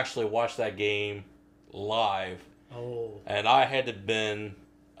actually watched that game live, Oh, and I had to been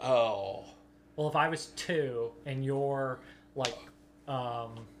well, if I was 2 and you're like,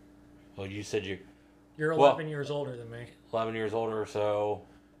 well, you said you're Well- 11 years older than me. 11 years older, so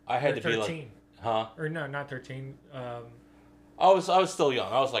I had Or to be 13. like, huh? Or no, not 13. I was still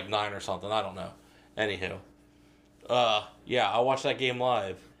young. I was like 9 or something. I don't know. Anywho, yeah, I watched that game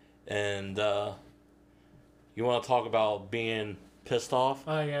live, and you want to talk about being pissed off?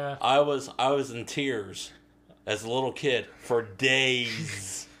 Oh yeah. I was in tears as a little kid for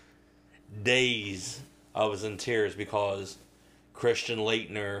days. Days I was in tears because Christian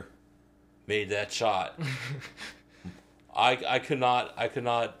Leitner made that shot. I could not I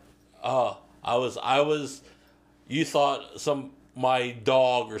was you thought my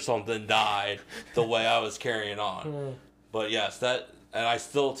dog or something died the way I was carrying on. But yes, and I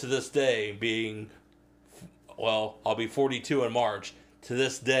still to this day I'll be 42 in March. To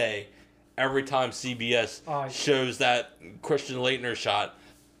this day, every time CBS shows that Christian Leitner shot,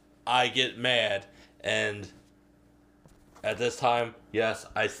 I get mad. And at this time, yes,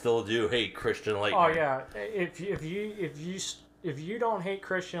 I still do hate Christian Leitner. Oh yeah. If you don't hate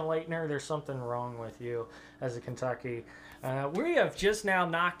Christian Leitner, there's something wrong with you as a Kentucky. We have just now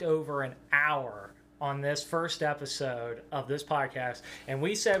knocked over an hour on this first episode of this podcast, and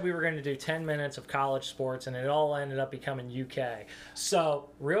we said we were going to do 10 minutes of college sports, and it all ended up becoming UK. So,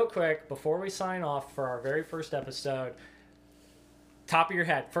 real quick, before we sign off for our very first episode, top of your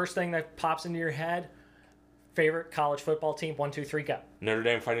head, first thing that pops into your head, favorite college football team, 1, 2, 3, go. Notre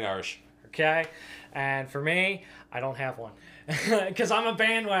Dame Fighting Irish. Okay? And for me, I don't have one. Because I'm a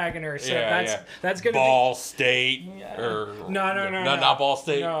bandwagoner, so that's going to be... Ball State, or... No. Not Ball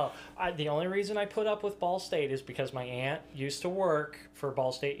State? No. The only reason I put up with Ball State is because my aunt used to work for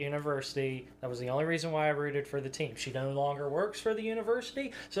Ball State University. That was the only reason why I rooted for the team. She no longer works for the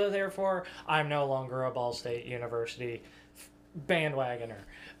university, so therefore I'm no longer a Ball State University bandwagoner.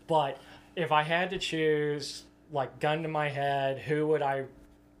 But if I had to choose, like, gun to my head, who would I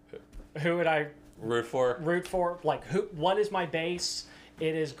root for? Like, what is my base?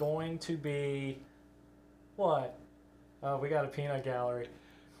 It is going to be what? Oh, we got a peanut gallery.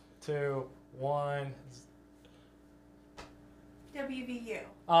 2, 1. WVU.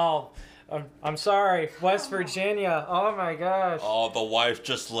 Oh, I'm sorry, West Virginia. Oh my gosh. Oh, the wife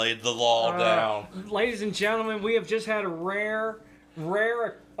just laid the law down. Ladies and gentlemen, we have just had a rare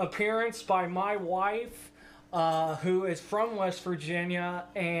appearance by my wife, who is from West Virginia,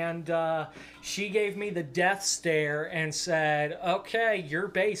 and she gave me the death stare and said, okay, your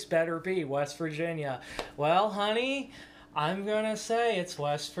base better be West Virginia. Well, honey, I'm going to say it's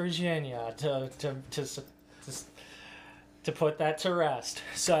West Virginia to put that to rest.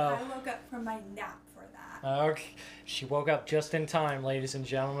 So I woke up from my nap for that. okay, she woke up just in time, ladies and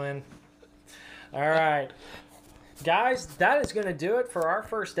gentlemen. All right. Guys, that is going to do it for our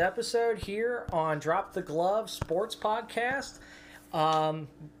first episode here on Drop the Glove Sports Podcast.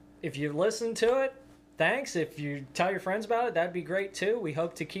 If you listen to it, thanks. If you tell your friends about it, that'd be great too. We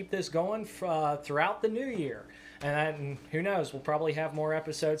hope to keep this going throughout the new year. And who knows, we'll probably have more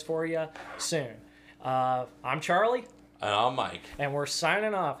episodes for you soon. I'm Charlie. And I'm Mike. And we're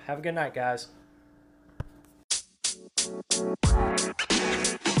signing off. Have a good night, guys.